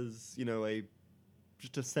was,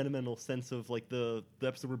 just a sentimental sense of like the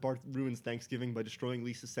episode where Bart ruins Thanksgiving by destroying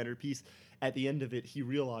Lisa's centerpiece. At the end of it, he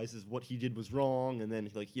realizes what he did was wrong, and then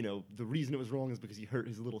the reason it was wrong is because he hurt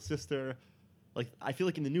his little sister. Like I feel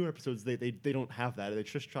like in the newer episodes they don't have that. They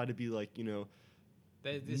just try to be like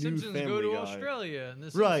the Simpsons go to Australia, and the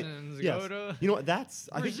Simpsons go to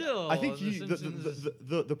Brazil. I think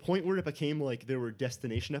the point where it became like there were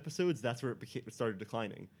destination episodes, that's where it started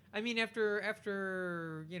declining. I mean, after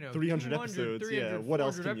 300 episodes, what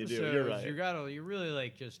else can you do? You're right. You're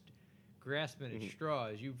really just grasping at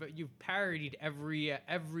straws. You've parodied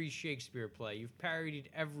every Shakespeare play. You've parodied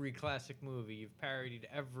every classic movie. You've parodied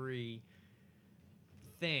every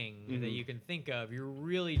thing that you can think of. You're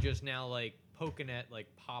really just now poking at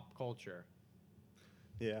pop culture.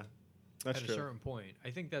 Yeah, that's true. At a certain point,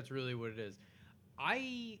 I think that's really what it is.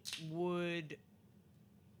 I would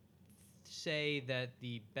say that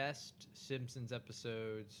the best Simpsons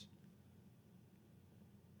episodes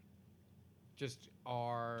just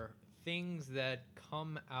are things that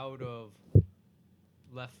come out of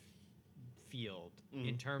left field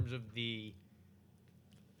in terms of the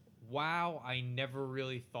wow, I never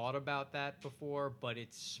really thought about that before, but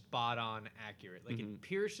it's spot on accurate. It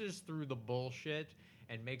pierces through the bullshit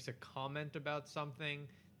and makes a comment about something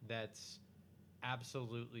that's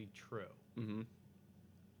absolutely true.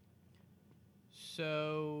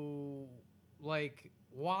 So,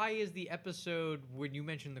 why is the episode, when you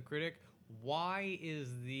mentioned the critic, why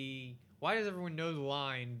does everyone know the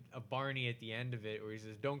line of Barney at the end of it where he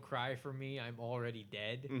says, "Don't cry for me, I'm already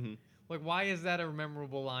dead"? Why is that a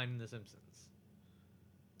memorable line in The Simpsons?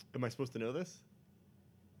 Am I supposed to know this?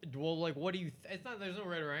 Well, what do you... it's not... There's no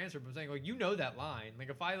right or wrong answer, but I'm saying, you know that line.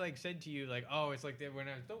 If I, said to you, oh, it's when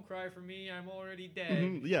I... Don't cry for me, I'm already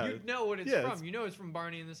dead. Yeah. You know what it's from. You know it's from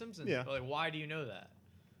Barney and The Simpsons. Yeah. But, why do you know that?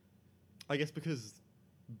 I guess because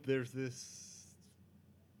there's this...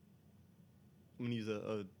 I'm going to use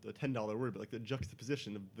a $10 word, but the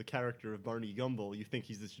juxtaposition of the character of Barney Gumble. You think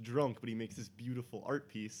he's this drunk, but he makes this beautiful art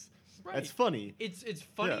piece. Right. That's funny. It's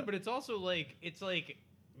funny, but it's also it's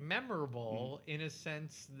memorable in a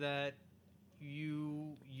sense that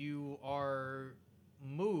you are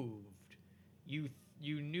moved. You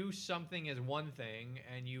knew something as one thing,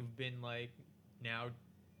 and you've been now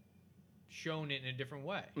shown it in a different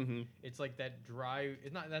way. It's that dry.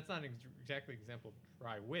 That's not exactly an example of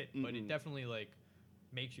dry wit, but it definitely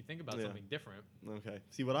makes you think about something different. Okay.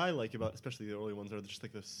 See, what I like about especially the early ones are just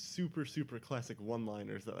the super, super classic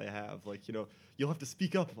one-liners that they have. You'll have to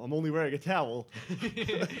speak up. I'm only wearing a towel.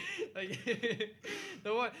 The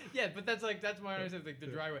one, but that's my understanding. The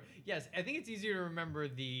dry wit. Yes, I think it's easier to remember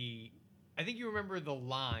I think you remember the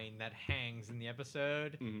line that hangs in the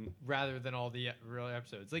episode rather than all the real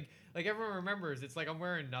episodes. Everyone remembers, it's I'm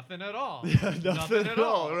wearing nothing at all. Yeah, nothing at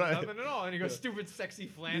all, right. Nothing at all. And he goes, stupid, sexy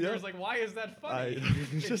Flanders. Yeah. Why is that funny?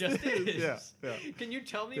 It just is. Yeah. Can you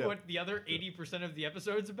tell me what the other 80% of the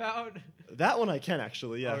episode's about? That one I can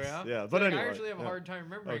actually, yes. Oh, yeah. But anyway. I actually have a hard time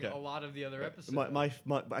remembering a lot of the other episodes.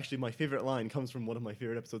 My favorite line comes from one of my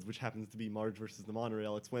favorite episodes, which happens to be Marge versus the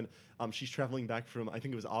Monorail. It's when she's traveling back from, I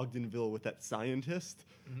think it was Ogdenville with that scientist,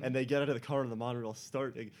 and they get out of the car and the monorail's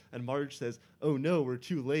starting, and Marge says, "Oh no, we're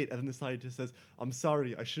too late," and then the scientist says, "I'm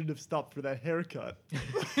sorry, I shouldn't have stopped for that haircut."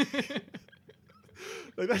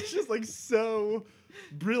 That's just so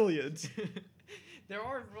brilliant. There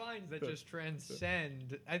are lines that just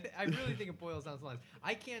transcend. I really think it boils down to lines.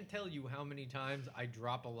 I can't tell you how many times I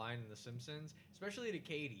drop a line in The Simpsons, especially to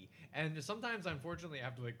Katie. And sometimes, unfortunately, I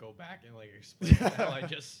have to go back and explain what the hell I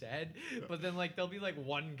just said. But then there'll be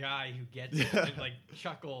one guy who gets it and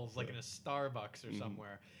chuckles in a Starbucks or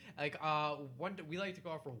somewhere. We like to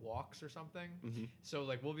go out for walks or something. So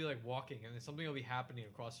we'll be walking, and then something will be happening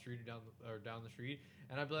across the street or down the street,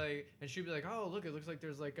 and I'd be and she'd be "Oh, look! It looks like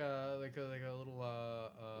there's a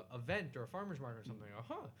little event or a farmer's market or something."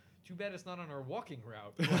 Too bad it's not on our walking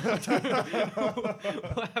route. We'll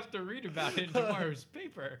have to read about it in tomorrow's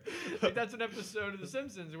paper. Like that's an episode of The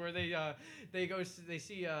Simpsons where they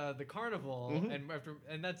see the carnival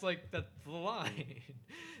and that's the line,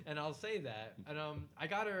 and I'll say that. And I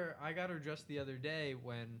got her just the other day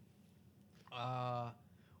when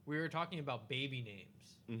we were talking about baby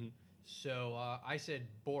names. So I said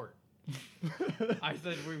Bort. I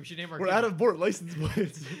said we should name our We're kid. out of Bort license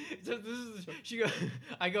plates. So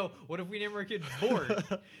I go, what if we name our kid Bort?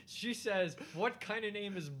 She says, what kind of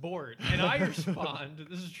name is Bort? And I respond,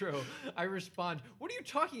 this is true. I respond, what are you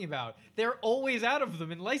talking about? They're always out of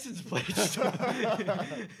them in license plates.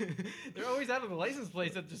 They're always out of the license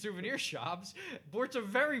plates at the souvenir shops. Bort's a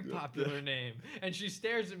very popular name. And she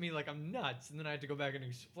stares at me like I'm nuts. And then I have to go back and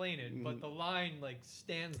explain it. But the line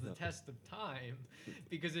stands the test of time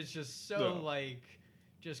because it's just so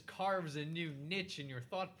just carves a new niche in your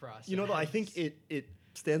thought process. You know, though, I think it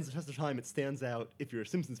stands the test of time. It stands out if you're a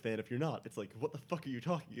Simpsons fan. If you're not, it's like, what the fuck are you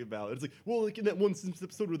talking about? It's like, well, like in that one Simpsons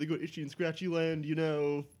episode where they go to Itchy and Scratchy Land, you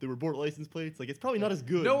know, they were Bort license plates. Like, it's probably not as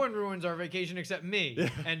good. No one ruins our vacation except me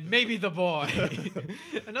and maybe the boy.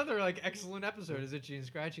 Another excellent episode is Itchy and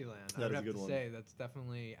Scratchy Land. That I would is a have good to one. say that's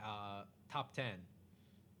definitely top 10.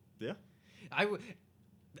 Yeah.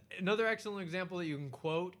 Another excellent example that you can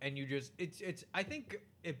quote, and you just I think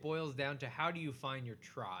it boils down to how do you find your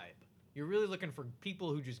tribe. You're really looking for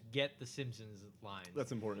people who just get the Simpsons lines.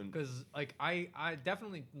 That's important. Because I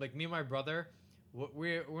definitely me and my brother,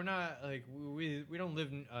 we're not we don't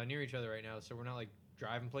live near each other right now, so we're not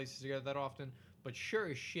driving places together that often. But sure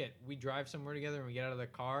as shit, we drive somewhere together and we get out of the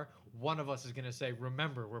car. One of us is gonna say,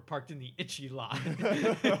 "Remember, we're parked in the Itchy lot."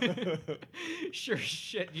 Sure as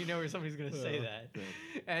shit, you know where somebody's gonna say that,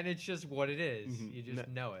 and it's just what it is. You just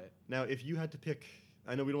know it. Now, if you had to pick,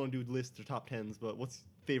 I know we don't want to do lists or top tens, but what's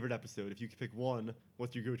favorite episode? If you could pick one,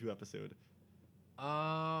 what's your go-to episode?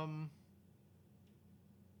 I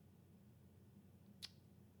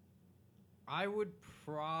would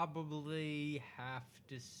probably have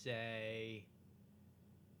to say.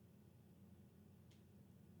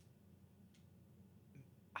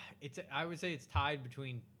 I would say it's tied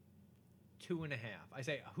between 2.5. I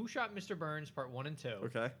say Who Shot Mr. Burns Part 1 and 2.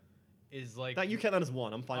 Okay. Is that you count that as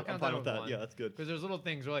one. I'm fine. I'm fine with that. One. Yeah, that's good. Because there's little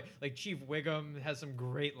things where like Chief Wiggum has some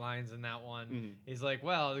great lines in that one. He's like,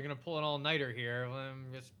 well, they're gonna pull an all-nighter here.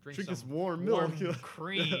 Just drink some this warm milk,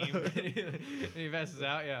 cream. And he passes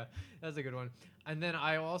out. Yeah, that's a good one. And then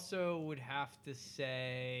I also would have to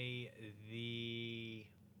say the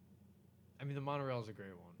monorail is a great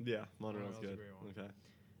one. Yeah, monorail's good. A great one. Okay.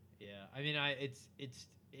 Yeah, I mean,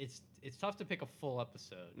 it's tough to pick a full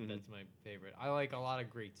episode. That's my favorite. I like a lot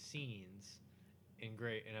of great scenes in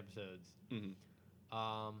episodes.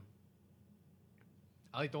 I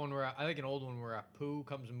like the one where I like an old one where Apu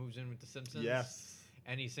comes and moves in with the Simpsons. Yes.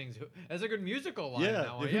 And he sings. That's a good musical line. Yeah.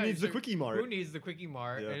 That one. Who needs the quickie mart? Who needs the quickie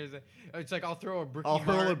mart? Yeah. And it's like I'll throw a bricky. I'll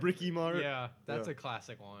mart. hurl a bricky mart. Yeah, that's a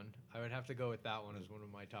classic one. I would have to go with that one as one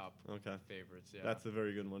of my top favorites. Yeah. That's a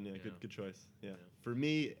very good one. Yeah, Yeah. good choice. Yeah. For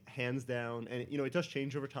me, hands down, and it does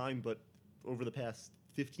change over time, but over the past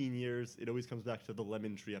 15 years, it always comes back to the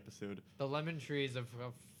Lemon Tree episode. The Lemon Tree is a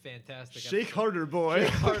fantastic. Shake episode. harder, boy.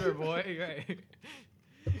 Shake harder, boy. Right.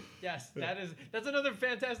 Yes, that's another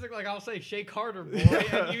fantastic. I'll say, shake harder, boy.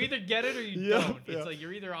 And you either get it or you don't. It's like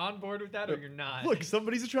you're either on board with that or you're not. Look,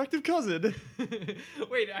 somebody's attractive cousin.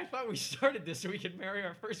 Wait, I thought we started this so we could marry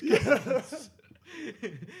our first cousins.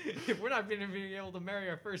 If we're not being able to marry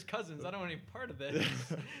our first cousins, I don't want any part of this.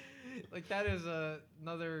 That is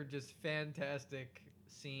another just fantastic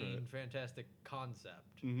scene, fantastic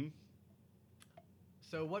concept.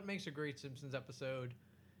 So, what makes a great Simpsons episode?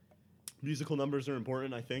 Musical numbers are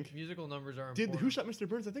important, I think. Musical numbers are important. Who Shot Mr.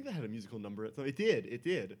 Burns? I think that had a musical number. It did.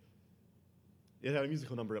 It had a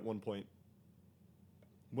musical number at one point.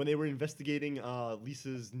 When they were investigating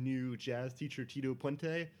Lisa's new jazz teacher, Tito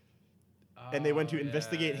Puente, and they went to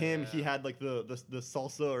investigate him, he had the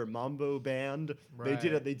salsa or mambo band. Right,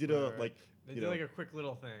 they did a quick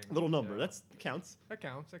little thing. Little number. That counts. That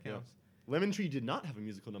counts. Yeah. Lemon Tree did not have a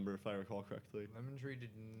musical number, if I recall correctly. Lemon Tree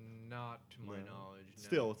did not, to my knowledge. No.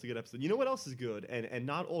 Still, it's a good episode. You know what else is good? And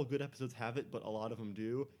not all good episodes have it, but a lot of them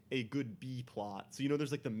do. A good B plot. So,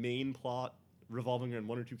 there's the main plot revolving around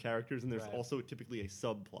one or two characters, and there's also typically a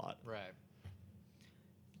subplot. Right.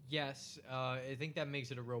 Yes, I think that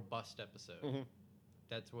makes it a robust episode.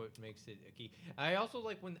 That's what makes it a key. I also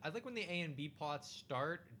like when the A and B plots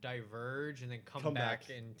start, diverge, and then come back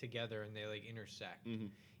in together, and they intersect.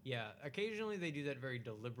 Yeah, occasionally they do that very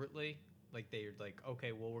deliberately. They're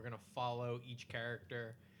okay, well, we're gonna follow each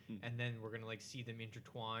character, and then we're gonna like see them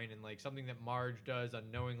intertwine, and like something that Marge does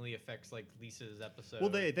unknowingly affects like Lisa's episode. Well,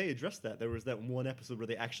 they addressed that. There was that one episode where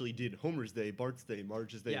they actually did Homer's Day, Bart's Day,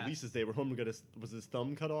 Marge's Day, Yes. Lisa's Day, where Homer was his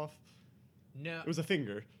thumb cut off. No, It was a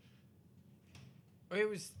finger. it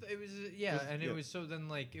was yeah, and yeah. it was so then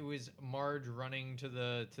like it was Marge running to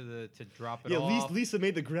drop it Yeah, off. Lisa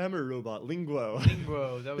made the grammar robot, Linguo.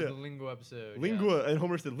 Linguo, that was Yeah. the Linguo episode. Linguo, and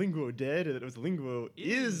Homer said Linguo dead, and it was Linguo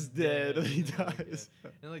is dead, and he Like, dies.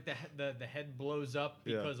 And like the head blows up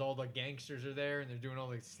Yeah. because all the gangsters are there and they're doing all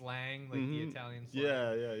the slang, like the Mhm. Italian slang.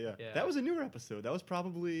 Yeah. Yeah. That was a newer episode. That was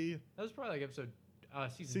probably That was probably like episode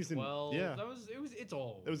season Season- 12. yeah. It's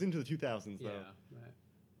old. it was into the 2000s though. Yeah. Right.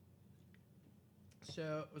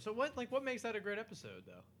 So what makes that a great episode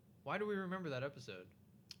though? Why do we remember that episode?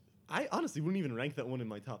 I honestly wouldn't even rank that one in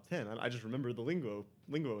my top 10. I just remember the lingo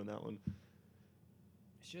in that one.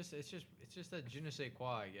 It's just that je ne sais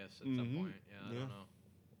quoi, I guess, at some Mhm. point. Yeah, I Yeah. don't know.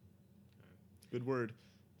 Good word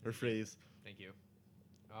or phrase. Thank you.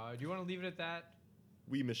 Do you want to leave it at that?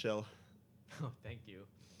 Oui, Michelle. Oh, thank you.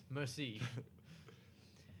 Merci.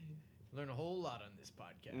 Learn a whole lot on this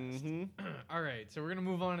podcast. Mm-hmm. All right, so we're gonna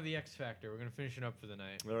move on to the X Factor. We're gonna finish it up for the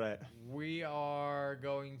night. All right. We are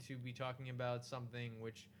going to be talking about something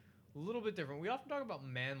which a little bit different. We often talk about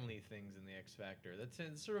manly things in the X Factor.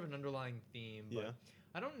 That's sort of an underlying theme, but Yeah.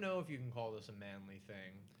 I don't know if you can call this a manly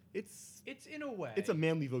thing. It's It's in a way. it's a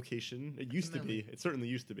manly vocation. It used to manly- be. It certainly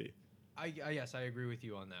used to be. Yes, I agree with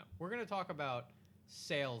you on that. We're gonna talk about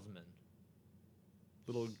salesmen.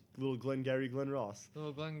 Little Glengarry Glen Ross.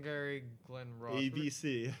 Little Glengarry Glen Ross.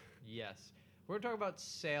 ABC. Yes. We're going to talk about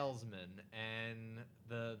salesmen and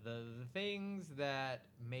the things that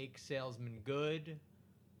make salesmen good,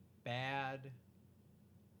 bad,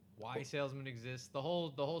 why salesmen exist, the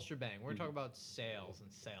whole shebang. We're going to talk about sales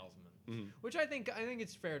and salesmen. Mhm. Which I think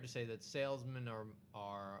it's fair to say that salesmen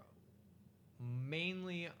are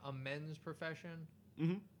mainly a men's profession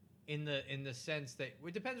Mhm. in the sense that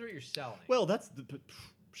it depends what you're selling. Well, that's the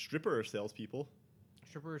stripper or salespeople.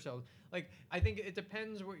 Stripper or sales. Like, I think it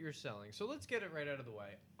depends what you're selling. So let's get it right out of the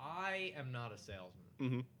way. I am not a salesman.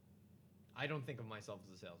 Mm-hmm. I don't think of myself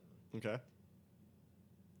as a salesman. Okay.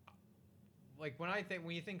 Like when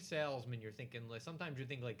you think salesman, you're thinking like sometimes you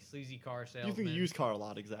think like sleazy car salesman. You think used car a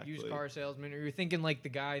lot, exactly. Used car salesman, or you're thinking like the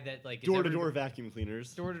guy that like Door-to-door vacuum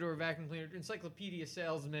cleaners. door-to-door vacuum cleaner, encyclopedia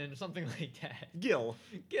salesman, or something like that. Gil.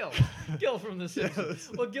 Gil from the Simpsons.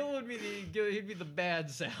 Yes. Well, Gil would be he'd be the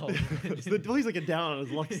bad salesman. Well, he's like a down on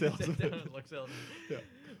his luck Down salesman. on luck salesman. Yeah.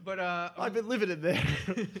 But I've been living in there.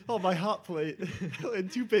 Oh, my hot plate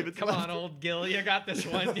and 2 payments come left. on, old Gil, you got this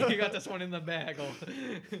one. You got this one in the bag.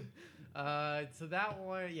 So that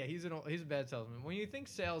one, yeah, he's a bad salesman. When you think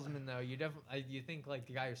salesman, though, you think like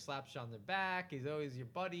the guy who slaps you on the back. He's always your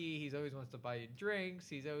buddy. He's always wants to buy you drinks.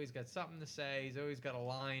 He's always got something to say. He's always got a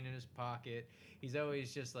line in his pocket. He's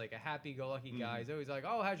always just like a happy-go-lucky guy. He's always like,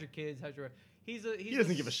 oh, how's your kids? He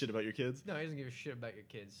doesn't give a shit about your kids. No, he doesn't give a shit about your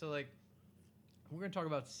kids. So like, we're gonna talk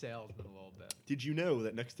about salesmen a little bit. Did you know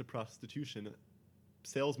that next to prostitution,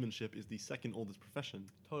 salesmanship is the second oldest profession?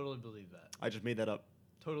 Totally believe that. I just made that up.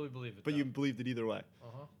 Totally believe it. But you believed it either way.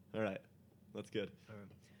 Uh-huh. All right. That's good. All right.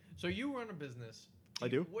 So you run a business. I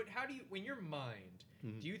do. How do you, in your mind,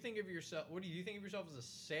 do you think of yourself? What do you think of yourself as a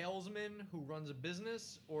salesman who runs a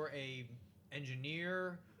business, or a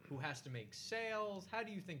engineer who has to make sales? How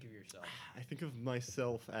do you think of yourself? I think of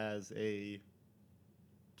myself as a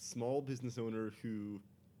small business owner who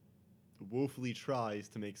woefully tries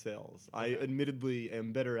to make sales. I admittedly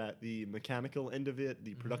am better at the mechanical end of it,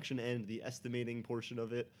 the production end, the estimating portion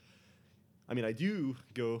of it. I mean, I do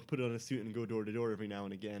go put on a suit and go door to door every now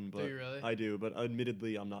and again, but Do you really? I do, but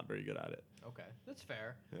admittedly I'm not very good at it. Okay, that's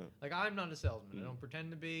fair. Yeah. Like, I'm not a salesman. I don't pretend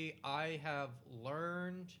to be. I have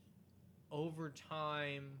learned over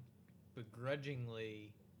time,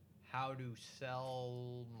 begrudgingly, how to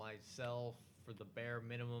sell myself for the bare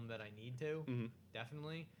minimum that I need to. Mm-hmm.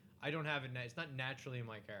 Definitely. I don't have it. It's not naturally in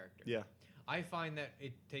my character. Yeah. I find that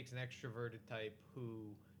it takes an extroverted type who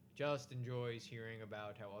just enjoys hearing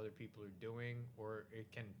about how other people are doing, or it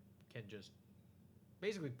can just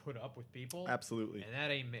basically put up with people. Absolutely. And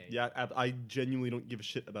that ain't me. Yeah, I genuinely don't give a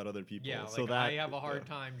shit about other people. Yeah, so like that, I have a hard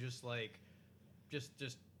time just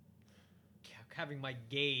having my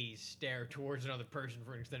gaze stare towards another person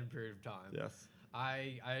for an extended period of time. Yes.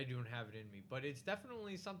 I don't have it in me, but it's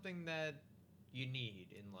definitely something that you need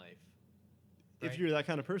in life. If right? you're that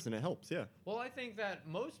kind of person, it helps, yeah. Well, I think that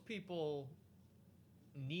most people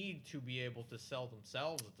need to be able to sell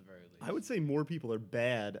themselves at the very least. I would say more people are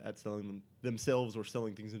bad at selling themselves or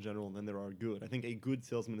selling things in general than there are good. I think a good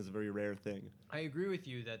salesman is a very rare thing. I agree with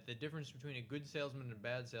you that the difference between a good salesman and a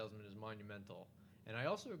bad salesman is monumental. And I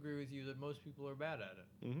also agree with you that most people are bad at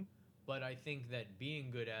it. Mm-hmm. But I think that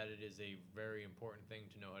being good at it is a very important thing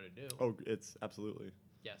to know how to do. Oh, it's absolutely.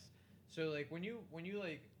 Yes. So like when you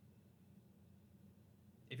like,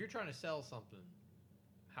 if you're trying to sell something,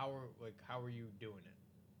 how are you doing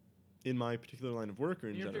it? In my particular line of work or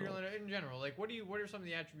in general? In general, like what are some of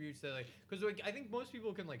the attributes that like, because like I think most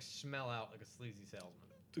people can like smell out like a sleazy salesman.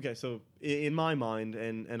 Okay, so in my mind,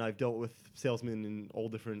 and I've dealt with salesmen in all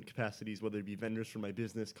different capacities, whether it be vendors for my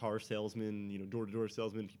business, car salesmen, door-to-door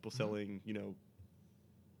salesmen, people selling,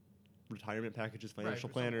 retirement packages, financial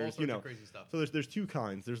planners, crazy stuff. So there's two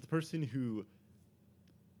kinds. There's the person who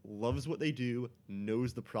loves what they do,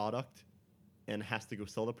 knows the product, and has to go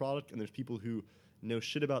sell the product, and there's people who know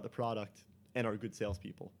shit about the product and are good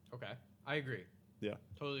salespeople. Okay, I agree. Yeah.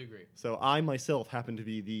 Totally agree. So I myself happen to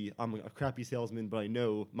be I'm a crappy salesman, but I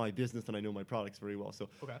know my business and I know my products very well. So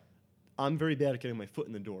okay. I'm very bad at getting my foot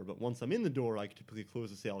in the door, but once I'm in the door, I could typically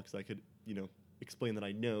close the sale because I could, explain that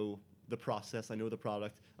I know the process, I know the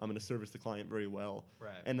product, I'm going to service the client very well.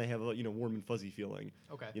 Right. And they have a, warm and fuzzy feeling.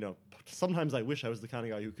 Okay. Sometimes I wish I was the kind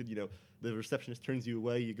of guy who could, the receptionist turns you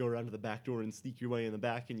away, you go around to the back door and sneak your way in the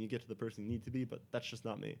back and you get to the person you need to be, but that's just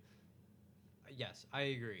not me. Yes, I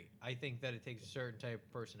agree. I think that it takes a certain type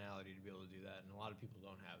of personality to be able to do that, and a lot of people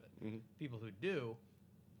don't have it. Mm-hmm. People who do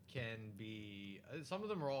can be... some of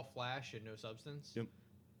them are all flash and no substance. Yep.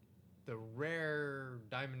 The rare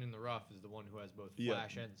diamond in the rough is the one who has both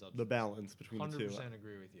flash and substance. The balance between 100% the two. 100%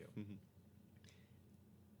 agree with you. Mm-hmm.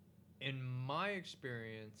 In my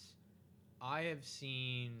experience, I've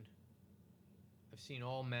seen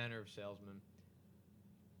all manner of salesmen.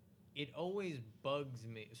 It always bugs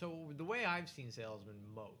me. So the way I've seen salesmen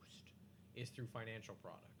most is through financial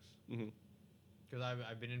products. Because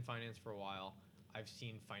I've been in finance for a while. I've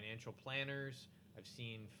seen financial planners. I've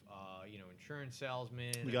seen insurance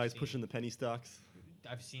salesmen. The guys pushing the penny stocks.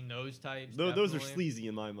 I've seen those types. Those are sleazy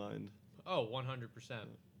in my mind. Oh, 100%.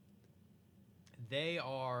 They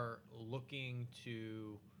are looking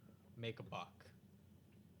to make a buck.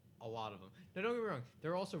 A lot of them. Now, don't get me wrong.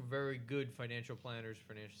 They're also very good financial planners,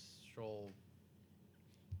 financial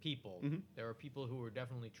people. Mm-hmm. There are people who are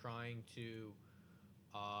definitely trying to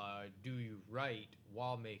do you right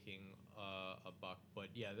while making a buck. But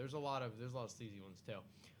yeah, there's a lot of sleazy ones too.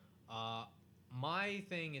 My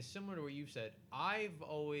thing is similar to what you've said. I've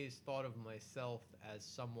always thought of myself as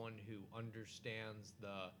someone who understands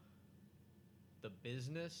the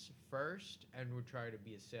business first and would try to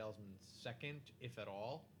be a salesman second, if at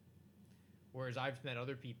all. Whereas I've met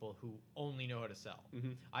other people who only know how to sell.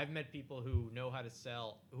 Mm-hmm. I've met people who know how to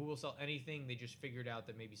sell, who will sell anything. They just figured out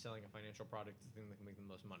that maybe selling a financial product is the thing that can make them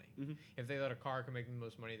the most money. Mm-hmm. If they thought a car could make them the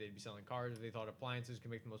most money, they'd be selling cars. If they thought appliances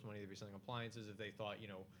could make the most money, they'd be selling appliances. If they thought,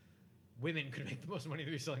 women could make the most money,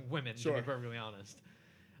 they'd be selling women, sure. to be perfectly honest.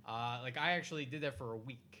 I actually did that for a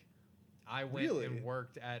week. I went and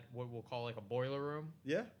worked at what we'll call like a boiler room.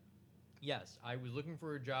 Yeah? Yes. I was looking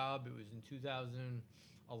for a job. It was in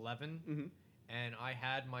 2011. Mm-hmm. And I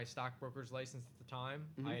had my stockbroker's license at the time.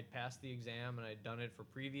 Mm-hmm. I had passed the exam, and I had done it for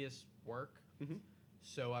previous work. Mm-hmm.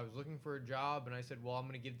 So I was looking for a job, and I said, well, I'm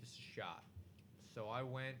going to give this a shot. So I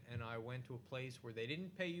went to a place where they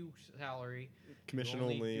didn't pay you salary. Commission you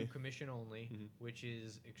only. do commission only, Mm-hmm. which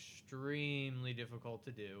is extremely difficult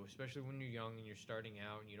to do, especially when you're young and you're starting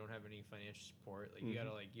out and you don't have any financial support. Like,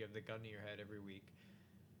 mm-hmm. you have the gun to your head every week.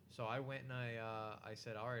 So I went and I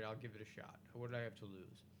said, all right, I'll give it a shot. What did I have to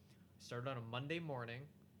lose? Started on a Monday morning.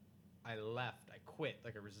 I left. I quit. I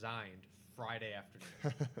resigned Friday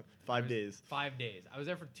afternoon. 5 days. 5 days. I was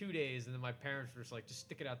there for 2 days, and then my parents were just like, just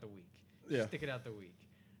stick it out the week. Yeah. Stick it out the week.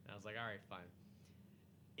 And I was like, all right, fine.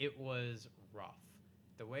 It was rough.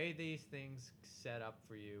 The way these things set up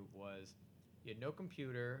for you was you had no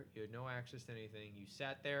computer, you had no access to anything. You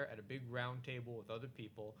sat there at a big round table with other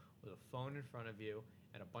people with a phone in front of you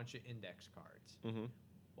and a bunch of index cards. Mm-hmm.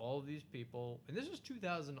 All of these people, and this was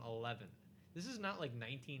 2011. This is not like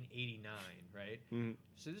 1989, right? Mm-hmm.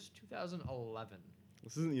 So this is 2011.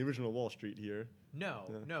 This isn't the original Wall Street here. No,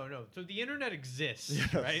 Yeah. no. So the internet exists,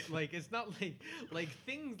 Yes. right? Like it's not like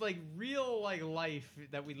things like real like life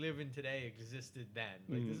that we live in today existed then.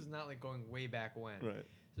 Like this is not like going way back when. Right.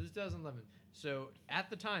 So this is 2011. So at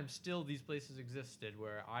the time, still these places existed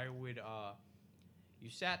where I would. You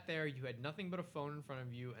sat there, you had nothing but a phone in front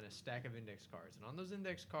of you and a stack of index cards. And on those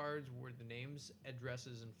index cards were the names,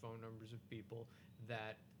 addresses, and phone numbers of people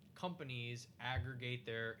that companies aggregate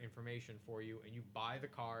their information for you, and you buy the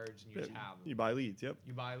cards and you just have them. You buy leads. Yep.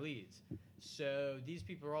 You buy leads. So these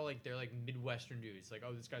people are all like, they're like Midwestern dudes. Like,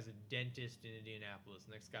 oh, this guy's a dentist in Indianapolis.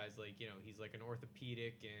 Next guy's like, he's like an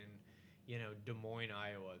orthopedic in, Des Moines,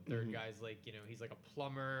 Iowa. Third guy's like, he's like a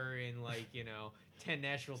plumber in like, 10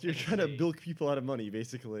 Nashville. So you're trying to bilk people out of money,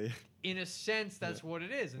 basically. In a sense, that's what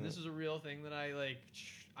it is. And this is a real thing that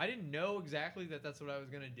I didn't know exactly that that's what I was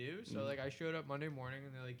going to do. So like I showed up Monday morning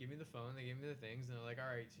and they're like, give me the phone. They gave me the things and they're like,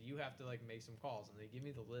 all right, so you have to like make some calls. And they give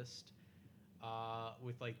me the list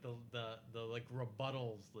with like the like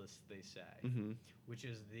rebuttals list, they say, which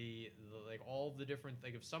is the like all the different,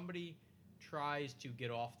 like if somebody tries to get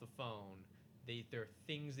off the phone, there are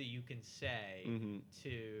things that you can say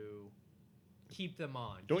to keep them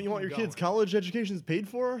on. Don't you want your kids' college educations paid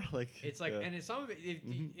for? Like it's like, and it's some of it.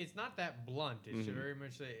 It's not that blunt. It's very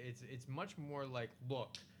much. It's much more like, look,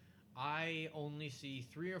 I only see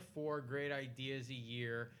 3 or 4 great ideas a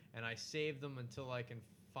year, and I save them until I can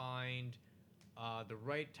find the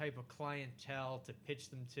right type of clientele to pitch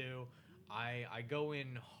them to. I go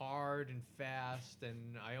in hard and fast,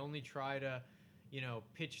 and I only try to,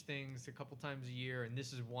 pitch things a couple times a year, and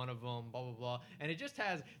this is one of them, blah, blah, blah. And it just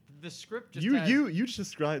has, the script just has... You just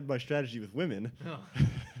described my strategy with women. Oh.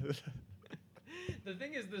 The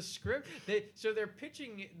thing is, the script, they're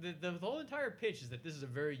pitching, the whole entire pitch is that this is a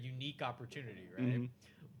very unique opportunity, right?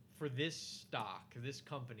 For this stock, this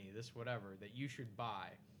company, this whatever, that you should buy.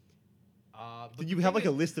 Did you have like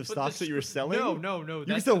a list of stocks that you were selling? No. You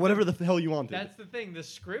can sell whatever the hell you wanted. That's the thing. The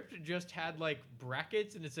script just had like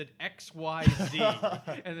brackets and it said X, Y, Z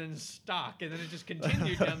and then stock, and then it just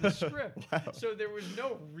continued down the script. Wow. So there was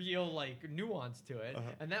no real like nuance to it.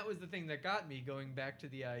 And that was the thing that got me going back to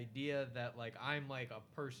the idea that like I'm like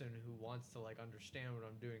a person who wants to like understand what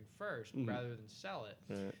I'm doing first rather than sell it.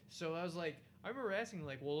 Right. So I was like, I remember asking,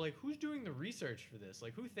 like, well, like, who's doing the research for this?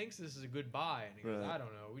 Like, who thinks this is a good buy? And he goes, I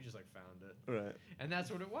don't know. We just, like, found it. Right. And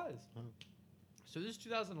that's what it was. So this is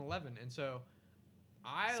 2011, and so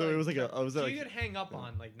it was like you could hang up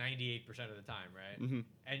on, like, 98% of the time, right?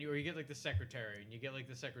 And or you get, like, the secretary, and you get, like,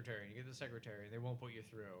 the secretary, and you get the secretary, and they won't put you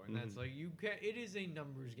through. And that's, like, it is a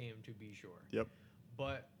numbers game, to be sure. Yep.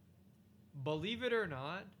 But believe it or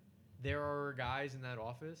not, there are guys in that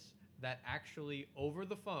office that actually, over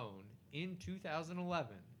the phone, in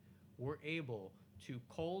 2011, were able to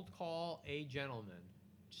cold call a gentleman,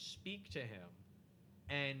 speak to him,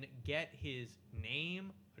 and get his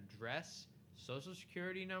name, address, social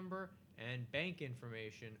security number, and bank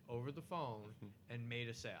information over the phone and made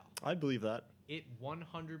a sale. I believe that. It 100%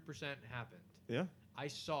 happened. Yeah. I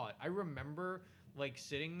saw it. I remember like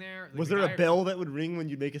sitting there. Was there a bell that would ring when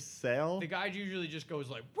you make a sale? The guy usually just goes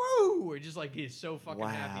like, woo! Or just like he's so fucking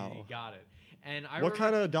happy that he got it. And what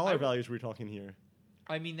kind of dollar values were we talking here?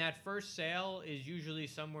 I mean, that first sale is usually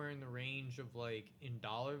somewhere in the range of like in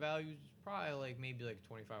dollar values, probably like maybe like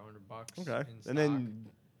 $2,500. Okay, and then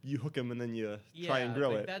you hook them and then you try and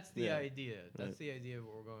grow it. That's the idea. That's the idea of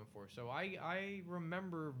what we're going for. So I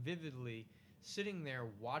remember vividly sitting there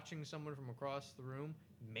watching someone from across the room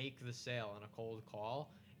make the sale on a cold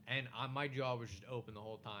call. And my job was just open the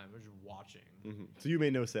whole time. I was just watching. So you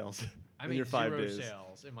made no sales in your 5 days. Zero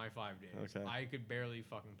sales in my 5 days. Okay. I could barely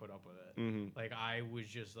fucking put up with it. Like, I was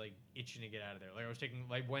just, like, itching to get out of there. Like, I was taking,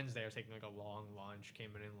 like, Wednesday, I was taking, like, a long lunch, came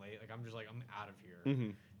in late. Like, I'm just like, I'm out of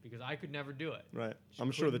here. Because I could never do it. Right.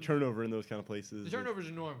 I'm sure the turnover in those kind of places. The turnover is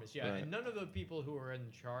enormous, yeah. Right. And none of the people who are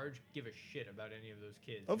in charge give a shit about any of those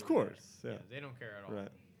kids. Of course, yeah. They don't care at all. Right.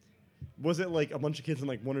 Was it like a bunch of kids and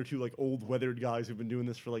like 1 or 2 like old weathered guys who've been doing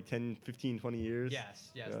this for like 10, 15, 20 years?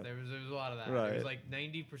 Yes. Yeah. There was a lot of that. Right. There was like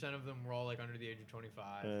 90% of them were all like under the age of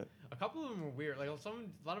 25. Right. A couple of them were weird. Like a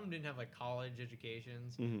lot of them didn't have like college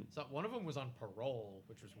educations. So one of them was on parole,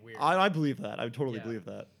 which was weird. I believe that. I totally believe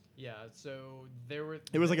that. Yeah. So there were.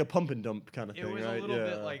 It was like a pump and dump kind of thing, right? It was a little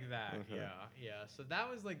bit like that. Okay. Yeah. So that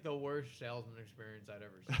was like the worst salesman experience I'd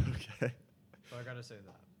ever seen. Okay. So I gotta say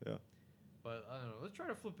that. Yeah. But I don't know. Let's try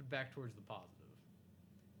to flip it back towards the positive.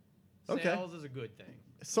 Okay. Sales is a good thing.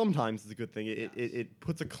 Sometimes it's a good thing. It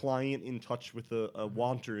puts a client in touch with a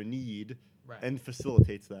want or a need and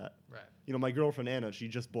facilitates that. Right. You know, my girlfriend Anna, she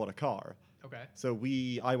just bought a car. Okay. So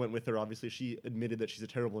I went with her. Obviously, she admitted that she's a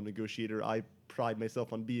terrible negotiator. I pride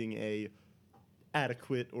myself on being a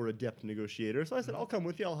adequate or adept negotiator. So I said, I'll come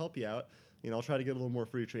with you. I'll help you out. You know, I'll try to get a little more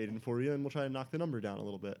free trade in for you, and we'll try to knock the number down a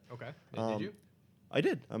little bit. Okay. And did you? I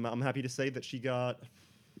did. I'm happy to say that she got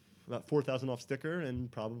about $4,000 off sticker, and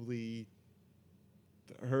probably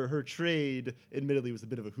her trade, admittedly, was a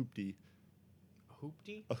bit of a hoopty. A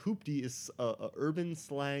hoopty? A hoopty is a urban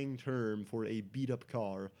slang term for a beat-up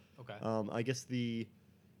car. Okay. I guess the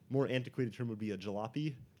more antiquated term would be a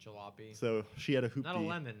jalopy. Jalopy. So she had a hoopty. Not a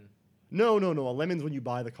lemon. No. A lemon's when you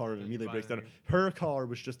buy the car and it When you immediately buy breaks the down. Her car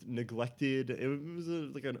was just neglected. It was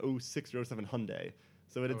like an '06 or '07 Hyundai.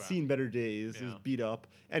 So it had Okay. seen better days. It was Yeah. beat up.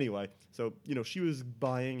 Anyway, so she was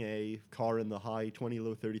buying a car in the high $20,000,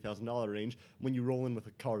 low $30,000 range. When you roll in with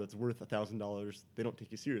a car that's worth $1,000, they don't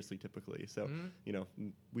take you seriously typically. So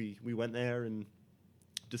we went there and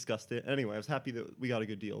discussed it. Anyway, I was happy that we got a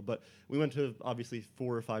good deal, but we went to obviously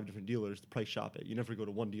 4 or 5 different dealers to price shop it. You never go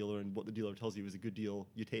to one dealer and what the dealer tells you is a good deal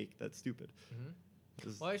you take. That's stupid.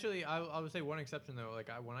 Well, actually, I would say one exception though. Like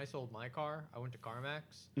when I sold my car, I went to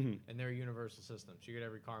CarMax, and they're a universal system. So you get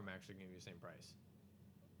every CarMax, they give you the same price.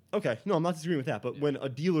 Okay, no, I'm not disagreeing with that, but when a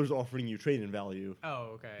dealer's offering you trade-in value,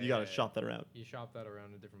 Oh, okay. you got to shop that around. You shop that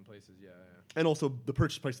around in different places, yeah. And also the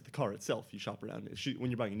purchase price of the car itself, you shop around when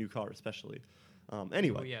you're buying a new car, especially.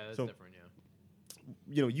 Anyway, Oh, yeah, that's so different, yeah.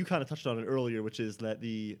 You kind of touched on it earlier, which is that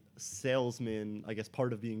the salesman, I guess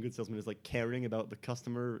part of being a good salesman is like caring about the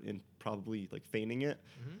customer and probably like feigning it.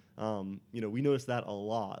 We notice that a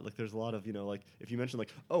lot. Like there's a lot of, like if you mention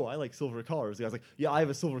like, oh, I like silver cars, the guy's like, yeah, I have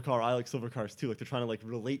a silver car. I like silver cars too. Like they're trying to like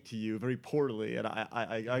relate to you very poorly. And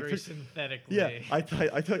I very synthetically. Yeah, I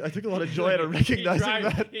took a lot of joy out of recognizing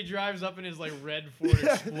that. He drives up in his like red Ford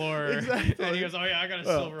Explorer. Exactly. And he goes, oh yeah, I got a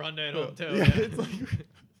silver Hyundai at home too. Yeah, it's like,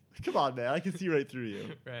 come on, man, I can see right through you.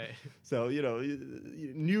 Right. So,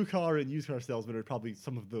 new car and used car salesmen are probably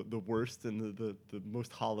some of the worst and the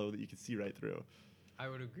most hollow that you can see right through. I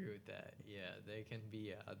would agree with that. Yeah, they can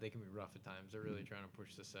be rough at times. They're really trying to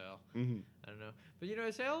push the sale. I don't know.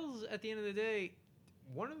 But, sales, at the end of the day,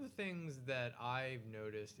 one of the things that I've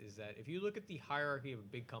noticed is that if you look at the hierarchy of a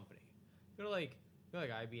big company, you go to like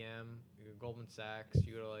IBM, you go to Goldman Sachs,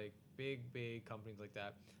 you go to like big companies like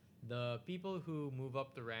that. The people who move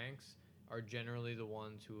up the ranks are generally the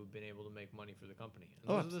ones who have been able to make money for the company.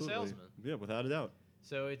 And those are the salesmen. Yeah, without a doubt.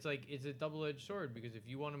 So it's a double-edged sword because if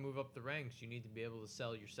you want to move up the ranks, you need to be able to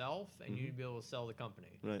sell yourself and you need to be able to sell the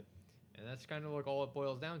company. Right. And that's kind of like all it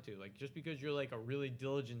boils down to. Like just because you're like a really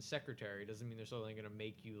diligent secretary doesn't mean they're suddenly going to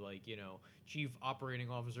make you like, chief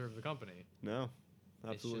operating officer of the company. No,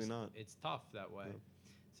 absolutely not. It's tough that way. Yeah.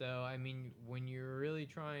 So, I mean, when you're really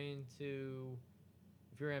trying to,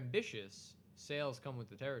 if you're ambitious, sales come with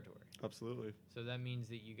the territory. Absolutely. So that means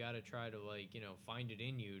that you got to try to find it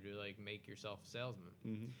in you to make yourself a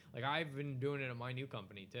salesman. Like I've been doing it at my new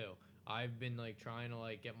company too. I've been trying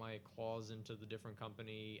to get my claws into the different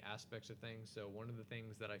company aspects of things. So one of the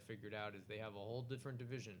things that I figured out is they have a whole different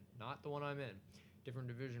division, not the one I'm in, different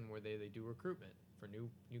division where they do recruitment for new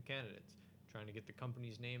candidates, trying to get the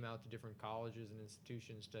company's name out to different colleges and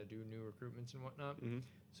institutions to do new recruitments and whatnot.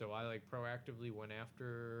 So I proactively went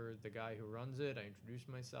after the guy who runs it. I introduced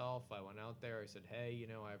myself. I went out there. I said, hey,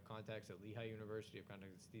 I have contacts at Lehigh University. I have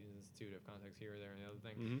contacts at Stevens Institute. I have contacts here, there, and the other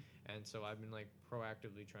thing. And so I've been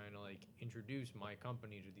proactively trying to introduce my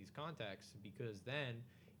company to these contacts because then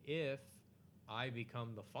if I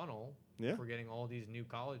become the funnel for getting all these new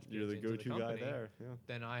college kids you're the into go-to the company, guy there. Yeah.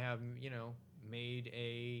 then I have, made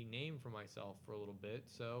a name for myself for a little bit,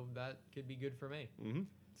 so that could be good for me.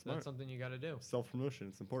 So that's something you got to do. Self-promotion,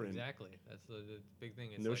 it's important. Exactly. That's the big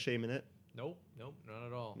thing. It's no shame in it. Nope, not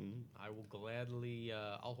at all. I will gladly,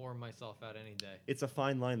 I'll whore myself out any day. It's a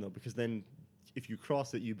fine line, though, because then if you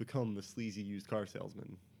cross it, you become the sleazy used car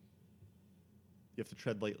salesman. You have to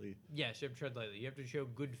tread lightly. Yes, you have to tread lightly. You have to show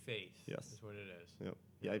good faith. Yes. That's what it is. Yep.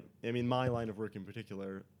 Yeah, I mean, my line of work in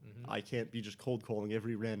particular, I can't be just cold calling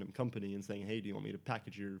every random company and saying, hey, do you want me to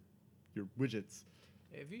package your widgets?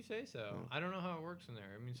 If you say so. I don't know how it works in there.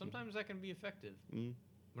 I mean, sometimes that can be effective.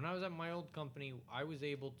 When I was at my old company, I was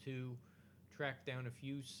able to track down a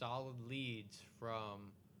few solid leads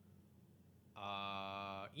from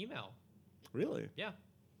email. Really? Yeah.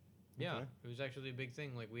 Yeah, Okay. it was actually a big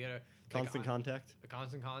thing. We had a constant contact. A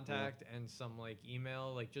constant contact and some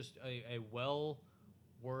email, just a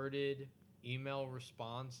well-worded email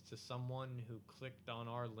response to someone who clicked on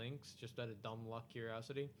our links just out of dumb luck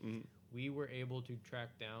curiosity. We were able to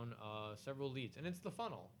track down several leads, and it's the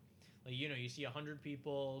funnel. You see 100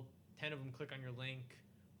 people, 10 of them click on your link,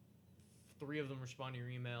 3 of them respond to your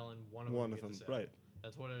email, and one of them gets the sale. Right.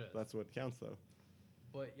 That's what it is. That's what counts, though.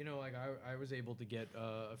 But, I was able to get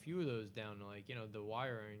a few of those down to, the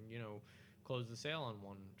wire and, close the sale on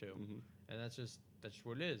 1 or 2. And that's just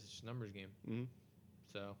what it is. It's just a numbers game.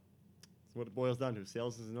 So. That's what it boils down to.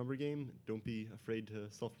 Sales is a number game. Don't be afraid to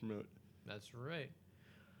self-promote. That's right.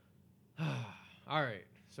 All right.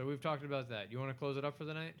 So we've talked about that. You want to close it up for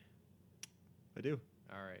the night? I do.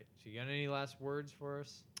 All right. So you got any last words for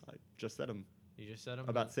us? I just said them. You just said them?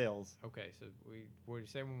 About sales. Okay. So what do you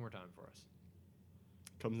say one more time for us?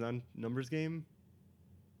 comes down numbers game.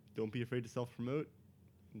 Don't be afraid to self-promote.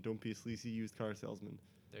 And don't be a sleazy used car salesman.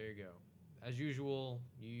 There you go. As usual,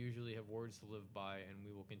 you usually have words to live by, and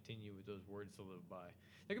we will continue with those words to live by.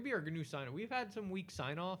 That could be our new sign. We've had some weak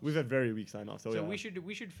sign-offs. We've had very weak sign-offs. So yeah. we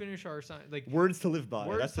should finish our sign like words to live by.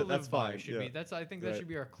 Words to that's live by fine. should yeah. be. That's I think that should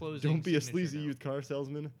be our closing. Don't be a signature sleazy note. used car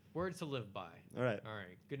salesman. Words to live by. All right. All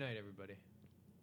right. Good night, everybody.